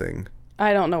best thing.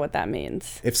 I don't know what that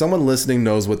means. If someone listening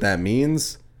knows what that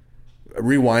means,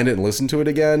 rewind it and listen to it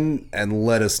again and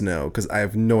let us know, because I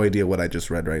have no idea what I just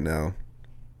read right now.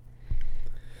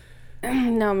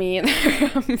 No, me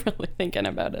either. I'm really thinking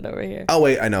about it over here. Oh,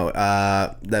 wait, I know.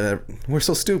 We're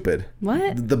so stupid.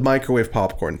 What? The microwave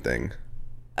popcorn thing.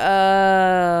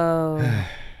 Oh.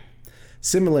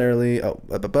 Similarly,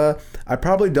 I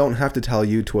probably don't have to tell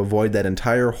you to avoid that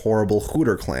entire horrible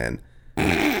Hooter clan.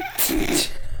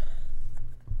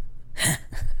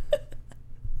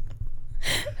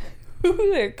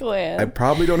 Hooter clan. I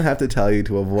probably don't have to tell you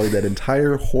to avoid that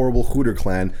entire horrible Hooter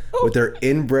clan with their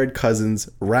inbred cousins,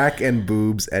 rack and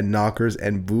boobs and knockers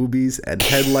and boobies and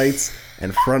headlights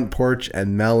and front porch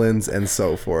and melons and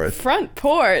so forth. Front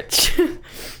porch.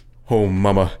 Oh,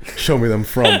 mama, show me them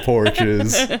front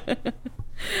porches.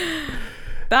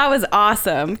 That was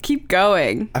awesome. Keep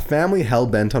going. A family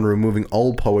hell-bent on removing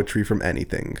all poetry from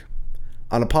anything.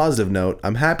 On a positive note,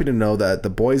 I'm happy to know that the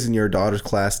boys in your daughter's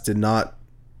class did not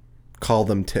call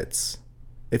them tits.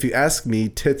 If you ask me,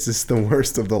 tits is the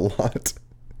worst of the lot.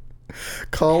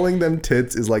 Calling them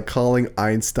tits is like calling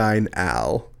Einstein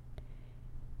Al.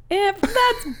 Yeah, but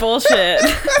that's bullshit.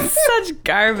 Such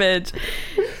garbage.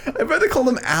 I bet they call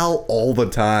them Al all the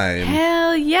time.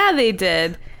 Hell yeah, they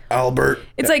did. Albert.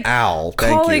 It's like Al.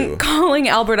 Thank you. calling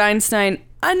Albert Einstein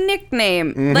a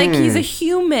nickname. Mm-hmm. Like he's a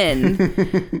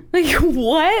human. Like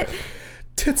what?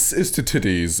 Tits is to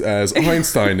titties as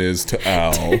Einstein is to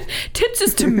Al. Tits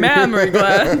is to mammary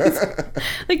glands.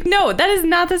 Like, no, that is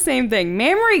not the same thing.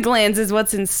 Mammary glands is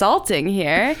what's insulting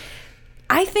here.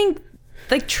 I think,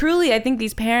 like, truly, I think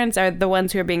these parents are the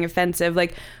ones who are being offensive.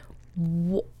 Like,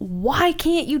 why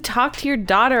can't you talk to your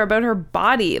daughter about her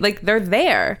body? Like, they're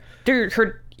there.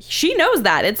 She knows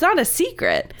that. It's not a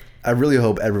secret. I really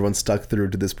hope everyone stuck through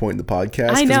to this point in the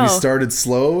podcast. I know. Because we started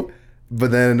slow,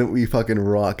 but then we fucking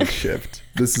rocket shipped.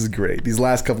 This is great. These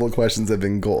last couple of questions have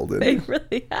been golden. They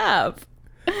really have.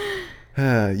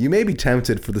 You may be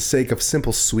tempted, for the sake of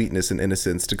simple sweetness and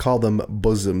innocence, to call them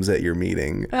bosoms at your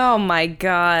meeting. Oh my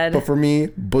god. But for me,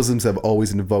 bosoms have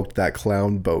always invoked that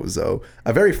clown bozo.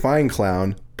 A very fine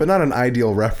clown, but not an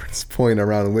ideal reference point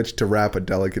around which to wrap a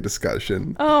delicate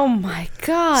discussion. Oh my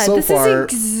god. So this far,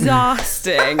 is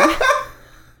exhausting.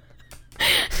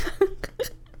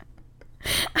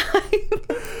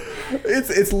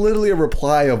 It's literally a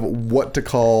reply of what to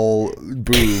call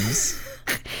boobs.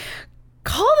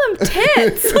 Call them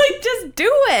tits. Like, just do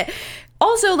it.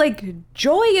 Also, like,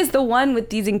 Joy is the one with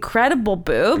these incredible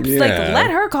boobs. Yeah. Like,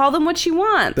 let her call them what she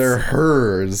wants. They're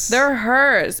hers. They're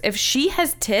hers. If she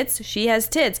has tits, she has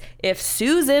tits. If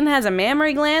Susan has a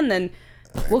mammary gland, then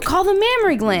we'll call them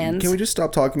mammary glands. Can we just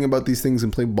stop talking about these things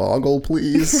and play Boggle,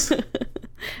 please?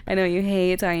 I know you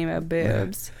hate talking about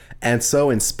boobs. And so,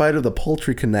 in spite of the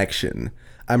poultry connection,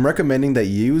 I'm recommending that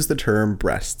you use the term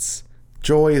breasts.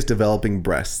 Joy is developing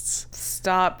breasts.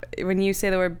 Stop. When you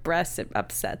say the word breasts, it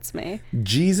upsets me.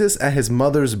 Jesus at his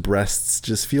mother's breasts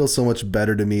just feels so much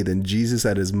better to me than Jesus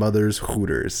at his mother's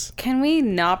hooters. Can we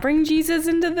not bring Jesus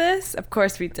into this? Of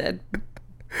course we did.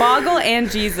 Boggle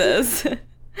and Jesus.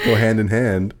 Go hand in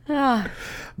hand. Ah,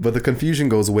 But the confusion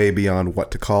goes way beyond what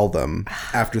to call them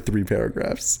after 3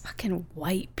 paragraphs. fucking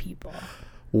white people.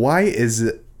 Why is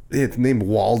it... It's named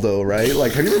Waldo, right?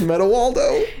 Like, have you ever met a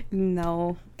Waldo?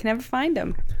 No. Can never find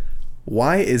him.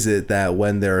 Why is it that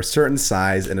when they're a certain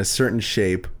size and a certain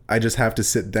shape, I just have to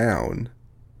sit down?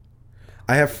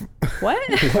 I have... What?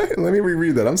 What? Let me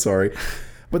reread that. I'm sorry.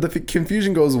 But the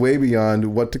confusion goes way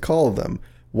beyond what to call them.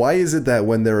 Why is it that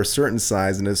when they're a certain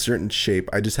size and a certain shape,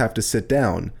 I just have to sit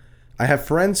down? I have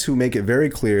friends who make it very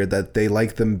clear that they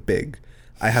like them big.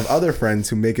 I have other friends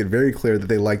who make it very clear that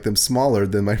they like them smaller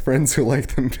than my friends who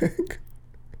like them big.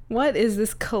 What is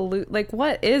this like,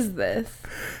 what is this?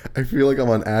 I feel like I'm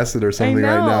on acid or something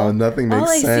right now and nothing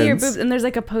makes sense. All I see are boobs, and there's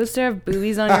like a poster of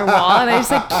boobies on your wall, and I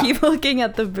just like keep looking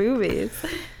at the boobies.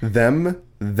 Them,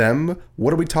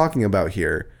 what are we talking about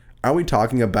here? Are we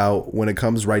talking about, when it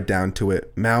comes right down to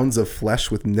it, mounds of flesh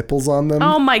with nipples on them?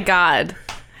 Oh my god.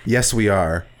 Yes, we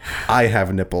are. I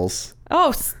have nipples.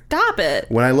 Oh, stop it.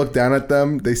 When I look down at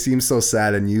them, they seem so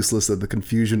sad and useless that the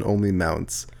confusion only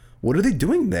mounts. What are they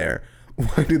doing there?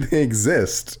 Why do they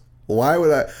exist? Why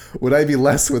would I be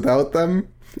less without them?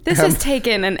 This has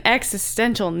taken an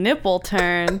existential nipple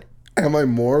turn. Am I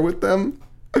more with them?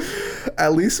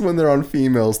 At least when they're on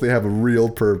females, they have a real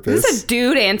purpose. Is this a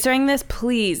dude answering this?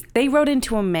 Please. They wrote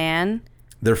into a man.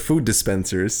 They're food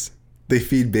dispensers. They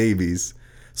feed babies.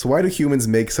 So why do humans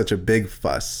make such a big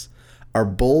fuss? Are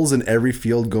bulls in every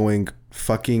field going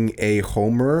fucking a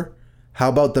homer? How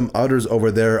about them udders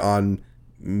over there on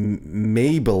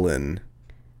Maybelline?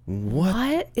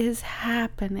 What is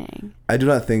happening? I do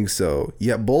not think so.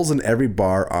 Yet bulls in every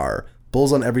bar are.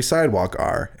 Bulls on every sidewalk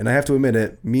are. And I have to admit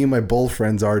it, me and my bull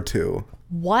friends are too.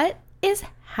 What is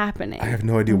happening? I have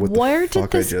no idea what Where the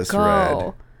fuck did this I just go?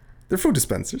 read. They're food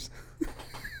dispensers.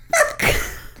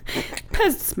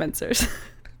 Pez dispensers.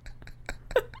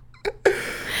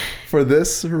 For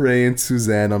this, Ray and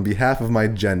Suzanne, on behalf of my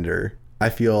gender, I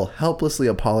feel helplessly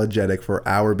apologetic for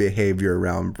our behavior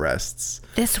around breasts.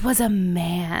 This was a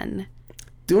man.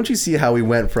 Don't you see how we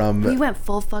went from... We went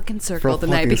full fucking circle Full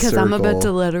tonight fucking because I'm about circle.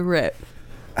 to let her rip.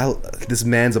 This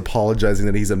man's apologizing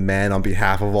that he's a man on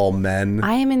behalf of all men.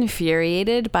 I am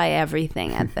infuriated by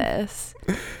everything at this.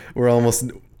 We're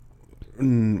almost...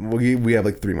 We have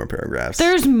like 3 more paragraphs.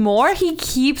 There's more? He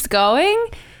keeps going?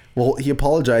 Well, he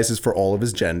apologizes for all of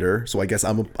his gender, so I guess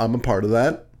I'm a part of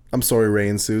that. I'm sorry, Ray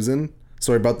and Susan.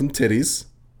 Sorry about them titties.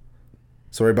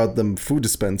 Sorry about them food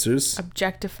dispensers.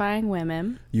 Objectifying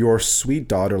women. Your sweet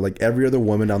daughter, like every other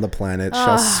woman on the planet,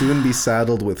 shall soon be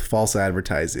saddled with false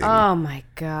advertising. Oh my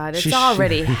God. It's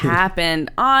already happened.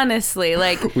 Honestly,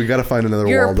 like... We gotta find another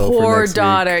Your Waldo for poor next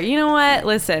daughter. week. You know what?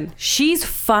 Listen, she's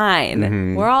fine.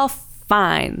 Mm-hmm. We're all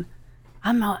fine.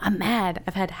 I'm mad.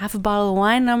 I've had half a bottle of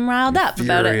wine and I'm riled up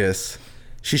about it. Furious.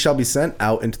 She shall be sent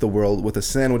out into the world with a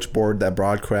sandwich board that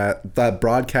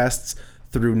broadcasts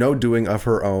through no doing of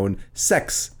her own.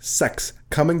 Sex.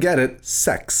 Come and get it.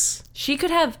 Sex. She could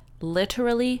have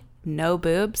literally no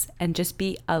boobs and just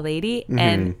be a lady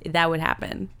and that would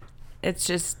happen. It's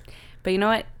just, but you know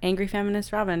what? Angry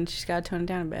feminist Robin, she's got to tone it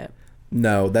down a bit.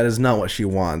 No, that is not what she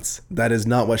wants. That is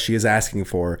not what she is asking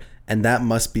for. And that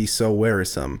must be so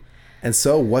wearisome. And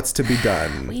so what's to be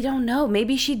done? We don't know.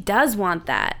 Maybe she does want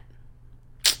that.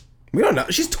 We don't know.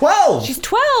 She's 12. She's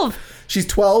 12. She's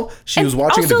 12. She And was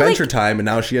watching also, Adventure like- Time and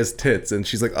now she has tits. And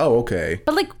she's like, oh, okay.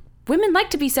 But like, women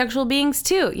like to be sexual beings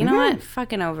too. You know what?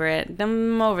 Fucking over it.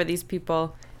 I'm over these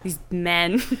people. These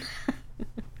men.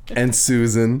 And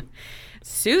Susan.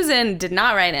 Susan did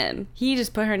not write in. He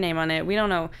just put her name on it. We don't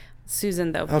know.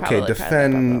 Susan, though, Okay, probably.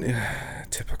 defend.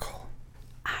 Typical.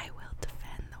 I will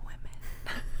defend the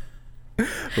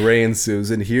women. Ray and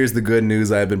Susan, here's the good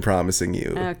news I've been promising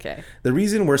you. Okay. The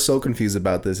reason we're so confused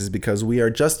about this is because we are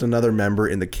just another member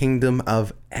in the kingdom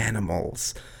of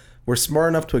animals. We're smart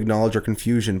enough to acknowledge our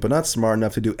confusion, but not smart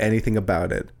enough to do anything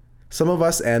about it. Some of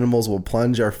us animals will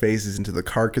plunge our faces into the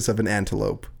carcass of an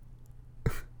antelope.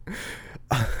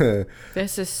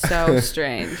 This is so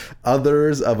strange.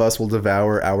 Others of us will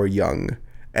devour our young.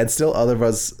 And still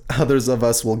others of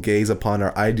us will gaze upon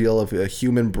our ideal of a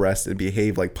human breast and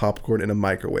behave like popcorn in a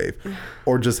microwave.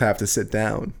 Or just have to sit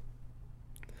down.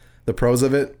 The prose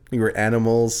of it, your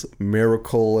animals,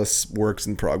 miraculous works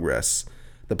in progress.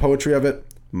 The poetry of it,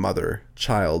 mother,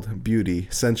 child, beauty,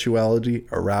 sensuality,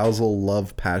 arousal,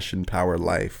 love, passion, power,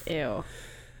 life. Ew.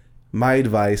 My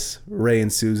advice, Ray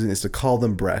and Susan, is to call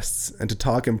them breasts and to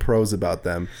talk in prose about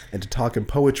them and to talk in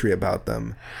poetry about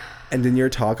them. And in your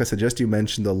talk, I suggest you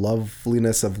mention the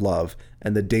loveliness of love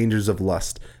and the dangers of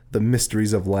lust, the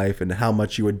mysteries of life, and how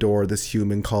much you adore this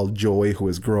human called Joy who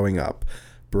is growing up.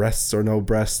 Breasts or no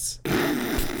breasts,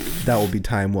 that will be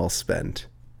time well spent.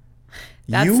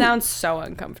 That sounds so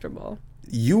uncomfortable.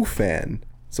 You fan,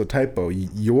 so typo,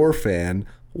 your fan,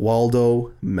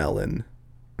 Waldo Mellon.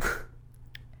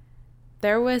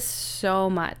 There was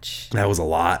so much. That was a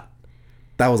lot.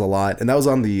 And that was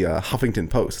on the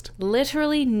Huffington Post.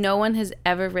 Literally no one has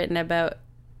ever written about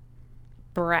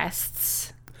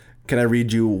breasts. Can I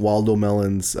read you Waldo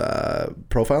Mellon's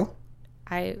profile?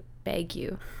 I beg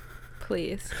you.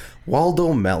 Please.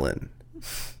 Waldo Mellon.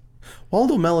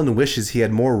 Waldo Mellon wishes he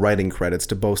had more writing credits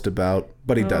to boast about,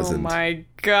 but he doesn't. Oh my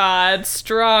God.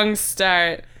 Strong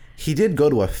start. He did go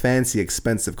to a fancy,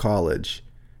 expensive college.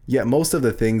 Yet most of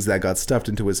the things that got stuffed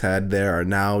into his head there are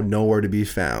now nowhere to be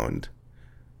found.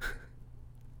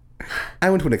 I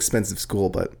went to an expensive school,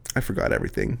 but I forgot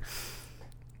everything.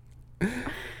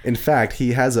 In fact,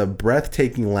 he has a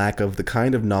breathtaking lack of the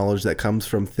kind of knowledge that comes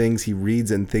from things he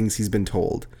reads and things he's been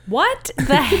told. What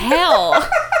the hell?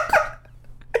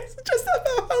 It's just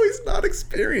about how he's not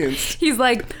experienced. He's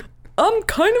like, I'm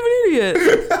kind of an idiot.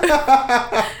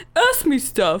 Ask me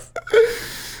stuff.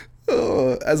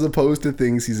 As opposed to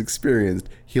things he's experienced.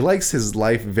 He likes his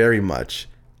life very much,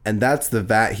 and that's the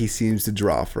vat he seems to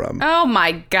draw from. Oh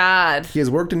my God. He has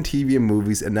worked in TV and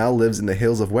movies and now lives in the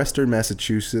hills of western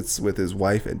Massachusetts with his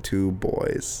wife and 2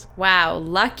 boys. Wow,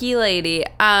 lucky lady.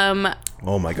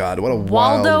 Oh my God, what a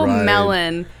Waldo wild ride.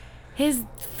 Mellon. He's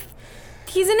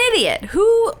an idiot.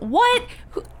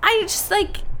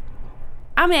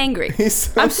 I'm angry.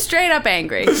 I'm straight up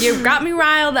angry. You got me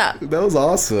riled up. That was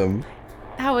awesome.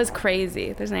 That was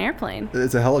crazy. There's an airplane.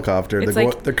 It's a helicopter. It's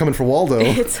They're coming for Waldo.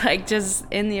 It's like just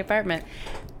in the apartment.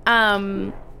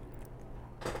 That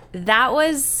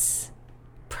was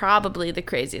probably the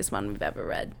craziest one we've ever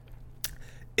read.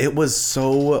 It was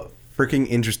so freaking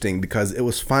interesting because it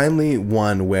was finally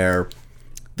one where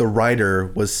the writer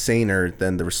was saner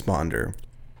than the responder.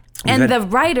 And the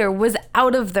writer was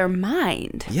out of their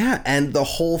mind. Yeah, and the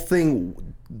whole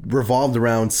thing revolved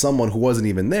around someone who wasn't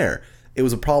even there. It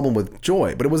was a problem with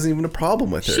Joy, but it wasn't even a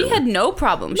problem with her. She had no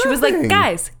problem. She was like, Nothing.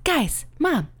 guys,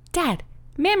 mom, dad,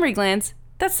 mammary glands,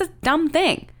 that's a dumb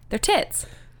thing. They're tits.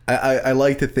 I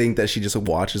like to think that she just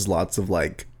watches lots of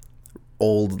like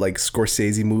old like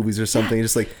Scorsese movies or something.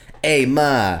 Just like, hey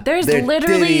ma, There's they're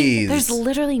literally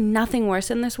titties. nothing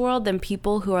worse in this world than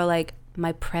people who are like,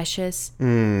 my precious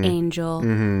angel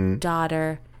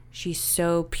daughter. She's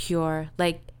so pure.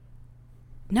 Like,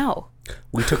 no.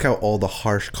 We took out all the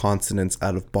harsh consonants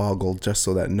out of Boggle just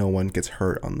so that no one gets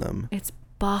hurt on them. It's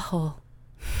Bahol.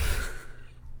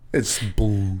 It's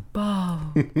bull.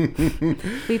 Bow.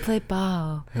 We play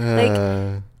bow.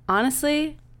 Like,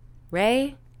 honestly,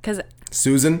 Ray, because,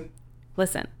 Susan,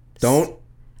 listen. don't.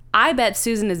 I bet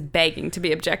Susan is begging to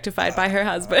be objectified by her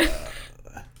husband.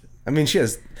 I mean,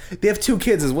 they have 2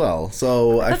 kids as well,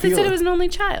 so I But they feel. said it was an only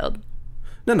child.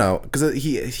 No, because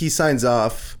he signs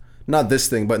off. Not this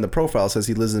thing, but in the profile it says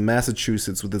he lives in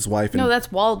Massachusetts with his wife. And, No,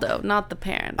 that's Waldo, not the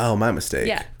parents. oh, my mistake.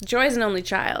 Yeah, Joy's an only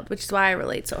child, which is why I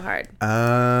relate so hard.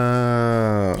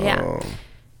 Oh. Yeah.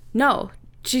 No,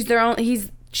 she's their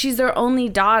only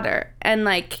daughter and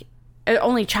like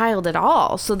only child at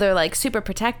all. So they're like super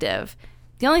protective.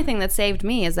 The only thing that saved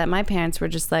me is that my parents were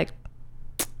just like,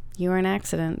 you were an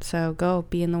accident, so go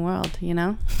be in the world, you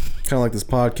know? Kind of like this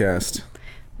podcast.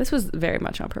 This was very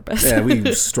much on purpose. Yeah,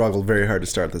 we struggled very hard to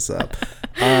start this up.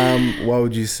 What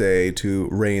would you say to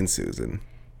Ray and Susan?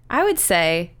 I would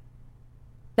say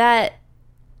that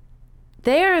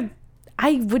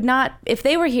I would not, if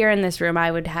they were here in this room, I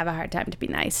would have a hard time to be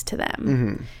nice to them.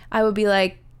 Mm-hmm. I would be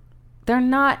like, they're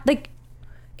not, like,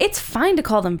 it's fine to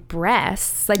call them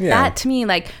breasts. Like, Yeah. that to me,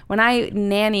 like, when I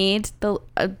nannied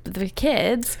the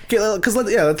kids. Because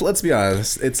let's be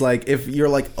honest. It's like if you're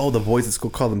like, oh, the boys at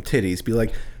school call them titties. Be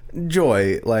like,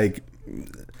 Joy, like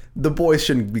the boys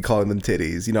shouldn't be calling them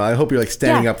titties. You know, I hope you're like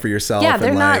standing up for yourself. Yeah, and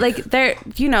they're not, like, they're,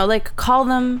 you know, like, call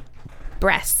them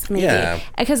breasts, maybe. Yeah.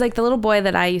 Because, like, the little boy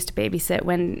that I used to babysit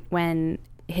when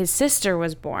his sister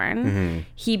was born,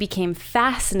 he became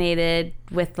fascinated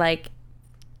with, like,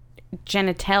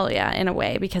 genitalia in a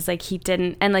way, because like he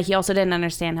didn't, and like he also didn't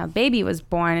understand how the baby was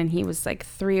born, and he was like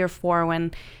 3 or 4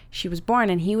 when she was born,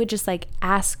 and he would just like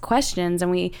ask questions, and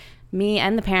me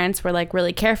and the parents were like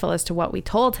really careful as to what we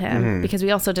told him, because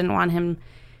we also didn't want him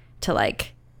to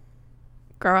like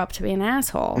grow up to be an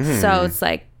asshole. So it's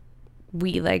like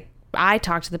I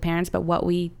talked to the parents about what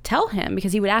we tell him,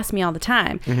 because he would ask me all the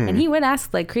time, and he would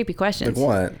ask like creepy questions. Like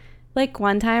what? Like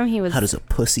one time he was, How does a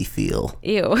pussy feel?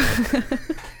 ew.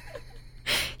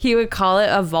 He would call it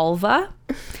a vulva.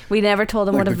 We never told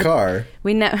him Like what the car.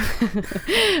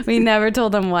 we never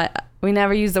told him what. We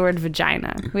never used the word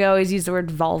vagina. We always used the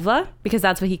word vulva, because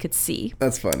that's what he could see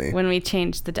That's funny. when we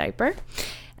changed the diaper.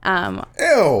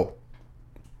 Ew.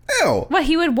 Well,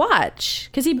 he would watch,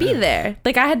 because he'd be there.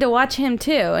 Like, I had to watch him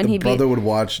too, and he'd Brother be, would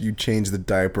watch you change the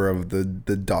diaper of the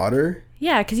daughter.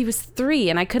 yeah, because he was 3,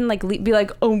 and I couldn't like be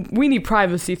like, oh, we need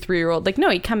privacy, 3-year-old. Like, no,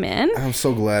 he'd come in. I'm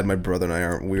so glad my brother and I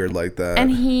aren't weird like that.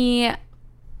 And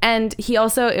he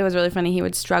also, it was really funny, he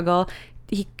would struggle.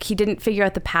 He didn't figure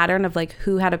out the pattern of like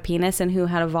who had a penis and who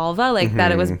had a vulva, like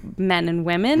that it was men and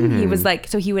women. He was like,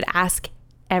 so he would ask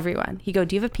everyone. He'd go,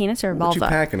 do you have a penis or a vulva? What you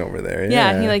packing over there?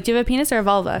 Yeah, he like, do you have a penis or a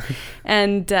vulva?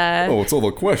 And oh, it's all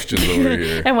the questions over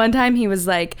here. and one time he was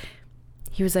like,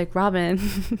 Robin,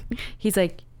 he's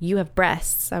like, you have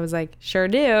breasts. I was like, sure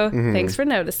do. Thanks for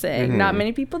noticing. Not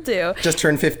many people do. Just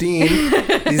turned 15.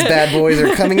 These bad boys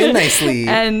are coming in nicely.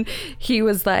 And he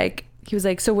was like,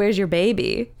 so where's your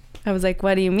baby? I was like,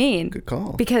 what do you mean? Good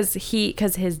call. Because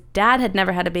his dad had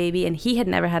never had a baby, and he had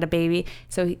never had a baby,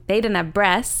 so they didn't have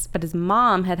breasts, but his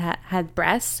mom had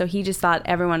breasts, so he just thought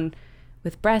everyone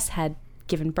with breasts had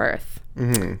given birth.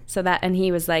 So that, and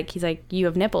he's like, you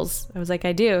have nipples. I was like,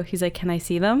 I do. He's like, can I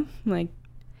see them? I'm like,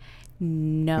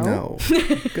 no.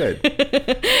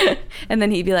 Good. And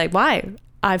then he'd be like, why?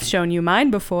 I've shown you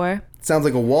mine before. Sounds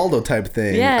like a Waldo type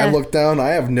thing. Yeah. I look down, I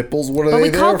have nipples. What are But they we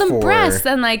there called them for? breasts,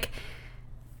 and like,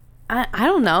 I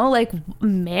don't know, like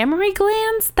mammary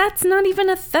glands. That's not even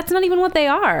what they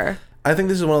are. I think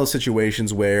this is one of those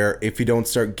situations where if you don't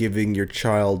start giving your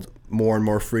child more and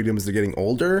more freedom as they're getting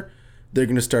older, they're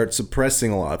going to start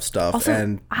suppressing a lot of stuff, Also,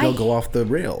 and they'll go off the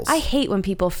rails. I hate when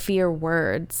people fear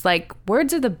words. Like,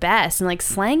 words are the best, and like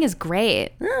slang is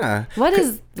great. Yeah.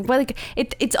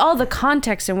 It's all the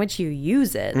context in which you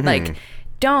use it. Like,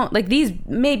 don't, like, these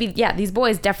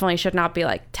boys definitely should not be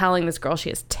like telling this girl she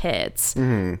has tits.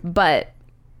 But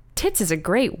tits is a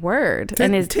great word.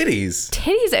 Titties.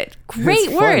 Titties are a great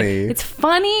It's word. funny. It's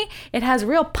funny. It has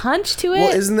real punch to it.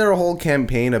 Well, isn't there a whole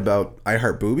campaign about I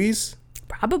Heart Boobies?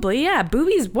 Probably, yeah.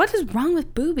 Boobies. What is wrong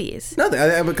with boobies? No,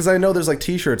 because I know there's like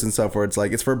T-shirts and stuff where it's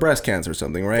like it's for breast cancer or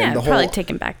something, right? Yeah, And probably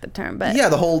taking back the term, but yeah,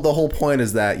 the whole point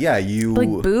is that you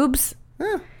like boobs.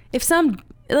 Yeah. If some,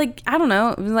 like, I don't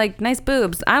know, like nice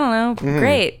boobs. I don't know.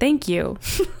 Great, thank you.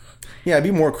 Yeah, I'd be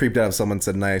more creeped out if someone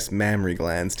said nice mammary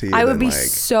glands to you. I would than, be like,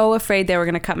 so afraid they were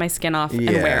gonna cut my skin off and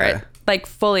wear Yeah. it. Like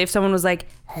fully. If someone was like,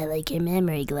 I like your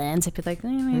mammary glands, I'd be like,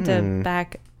 I need to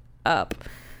back up.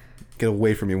 get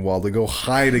away from me, Waldo. Go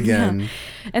hide again.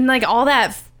 And like all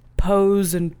that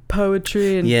pose and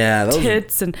poetry and those,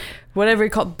 tits and whatever you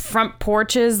call front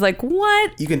porches. Like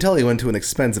what? you can tell he went to an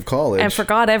expensive college. And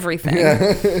forgot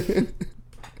everything.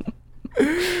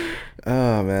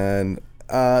 Oh man.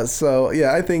 So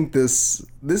yeah, I think this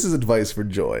is advice for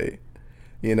Joy.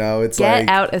 You know, it's Get like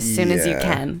out as soon as you yeah.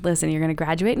 can. Listen, you're gonna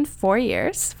graduate in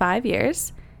 5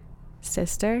 years.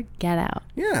 Sister, get out.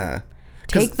 Yeah.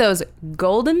 'Cause Take those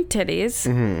golden titties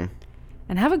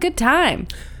and have a good time.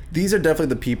 these are definitely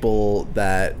the people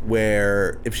that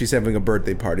where if she's having a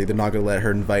birthday party, they're not gonna let her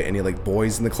invite any like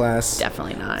boys in the class.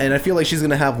 Definitely not. And I feel like she's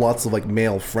gonna have lots of like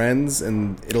male friends,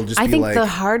 and it'll just I be think like the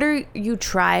harder you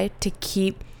try to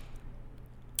keep,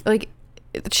 like,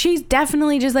 she's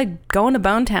definitely just like going to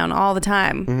Bone Town all the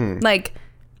time. Like,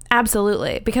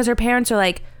 absolutely. Because her parents are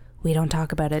like, we don't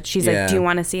talk about it. She's Yeah. like, do you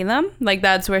want to see them? Like,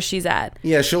 that's where she's at.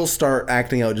 yeah, she'll start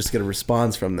acting out just to get a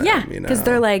response from them. Yeah, you know? because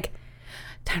they're like,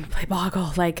 time to play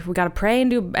Boggle. Like, we gotta pray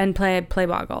and play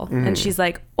Boggle. And she's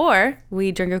like, or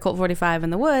we drink a Colt 45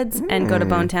 in the woods and go to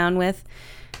Bone Town with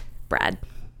Brad.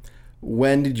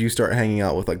 When did you start hanging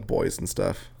out with like boys and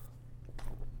stuff?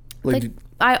 Like,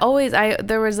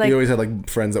 There was like, you always had like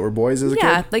friends that were boys as a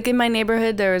yeah, kid? like in my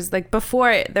neighborhood, there was like,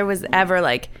 before there was ever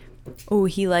like, oh,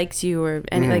 he likes you, or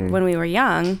any, like when we were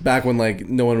young, Back when like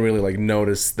no one really like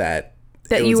noticed that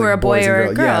it you was, were like, a boy boys and or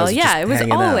a girls. girl. Yeah, just it was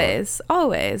hanging out.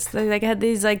 always. Like I had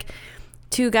these like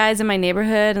 2 guys in my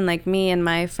neighborhood, and like me and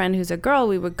my friend who's a girl,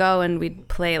 we would go and we'd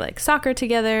play like soccer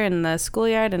together in the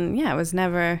schoolyard, and yeah, it was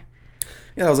never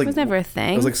Yeah, it was never a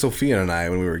thing. It was like Sophia and I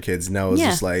when we were kids. Now it was Yeah.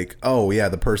 just like, oh yeah,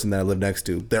 the person that I live next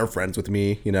to, they're friends with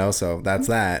me, you know. So that's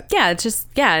that. Yeah, it's just,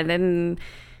 yeah, and then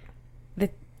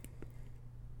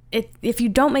if you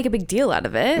don't make a big deal out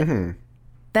of it,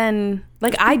 then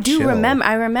like I do chill.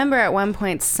 I remember at one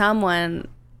point someone,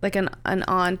 like an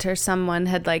aunt or someone,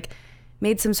 had like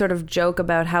made some sort of joke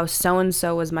about how so and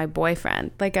so was my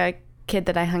boyfriend, like a kid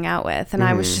that I hung out with, and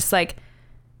I was just like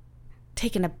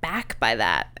taken aback by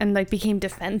that and like became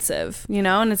defensive, you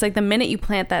know. And it's like the minute you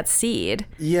plant that seed,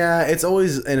 Yeah, it's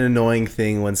always an annoying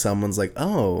thing when someone's like,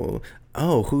 oh,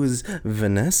 who's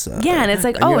Vanessa? yeah, and it's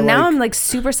like, And oh, you're now I'm like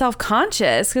super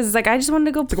self-conscious because it's like I just wanted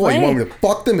to go like, play. oh, you want me to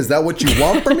fuck them? Is that what you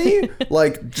want from me?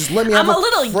 Like, just let me have I'm a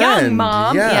little young, friend.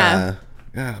 Mom. Yeah.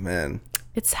 Ah, man.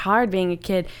 It's hard being a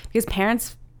kid because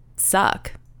parents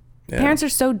suck. Yeah. Parents are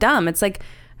so dumb. It's like,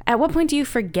 at what point do you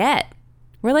forget?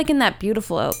 We're like in that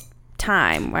beautiful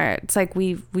time where it's like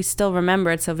we still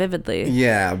remember it so vividly.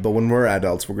 Yeah, but when we're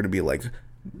adults, we're gonna be like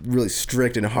really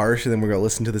strict and harsh, and then we're gonna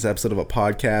listen to this episode of a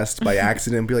podcast by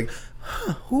accident and be like,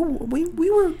 huh, we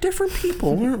were different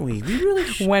people, weren't we? We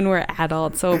really When we're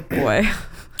adults, oh boy.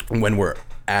 when we're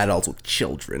adults with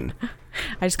children.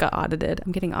 I just got audited.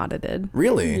 I'm getting audited.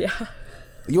 Really? Yeah.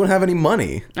 You won't have any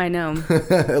money. I know.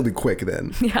 It'll be quick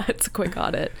then. Yeah, it's a quick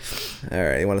audit. All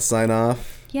right, you want to sign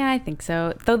off? Yeah, I think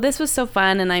so. Though this was so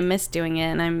fun and I miss doing it,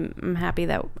 and I'm happy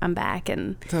that I'm back.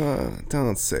 And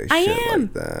Don't say I shit am.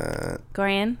 like that.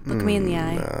 Gorian, look me in the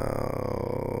eye.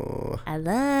 No. I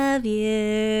love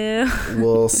you.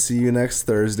 We'll see you next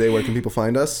Thursday. Where can people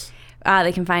find us?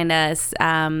 They can find us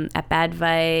at Bad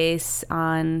Vice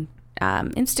on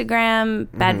Instagram,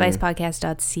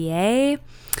 badvicepodcast.ca.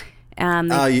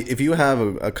 If you have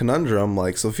a conundrum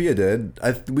like Sophia did,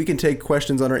 we can take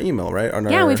questions on our email, right?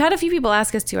 We've had a few people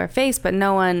ask us to our face, but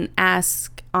no one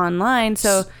asked online.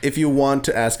 So if you want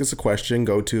to ask us a question,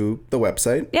 go to the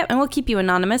website. Yep, and we'll keep you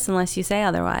anonymous unless you say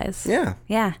otherwise. Yeah.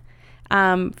 Yeah.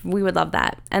 We would love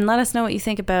that. And let us know what you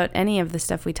think about any of the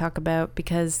stuff we talk about,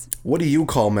 because... What do you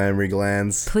call mammary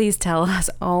glands? Please tell us.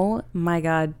 Oh my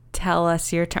God. Tell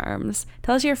us your terms.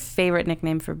 Tell us your favorite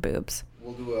nickname for boobs.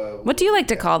 What do you like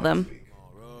to call them?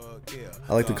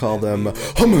 I like to call them... We'll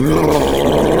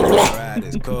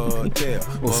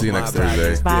see you next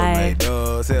Thursday. Bye.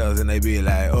 And they be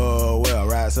like, oh, well,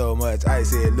 ride so much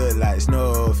ice, it look like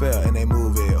snow fell. And they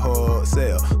move it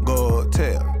wholesale. Go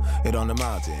tell it on the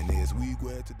mountain. It's weak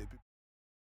where today.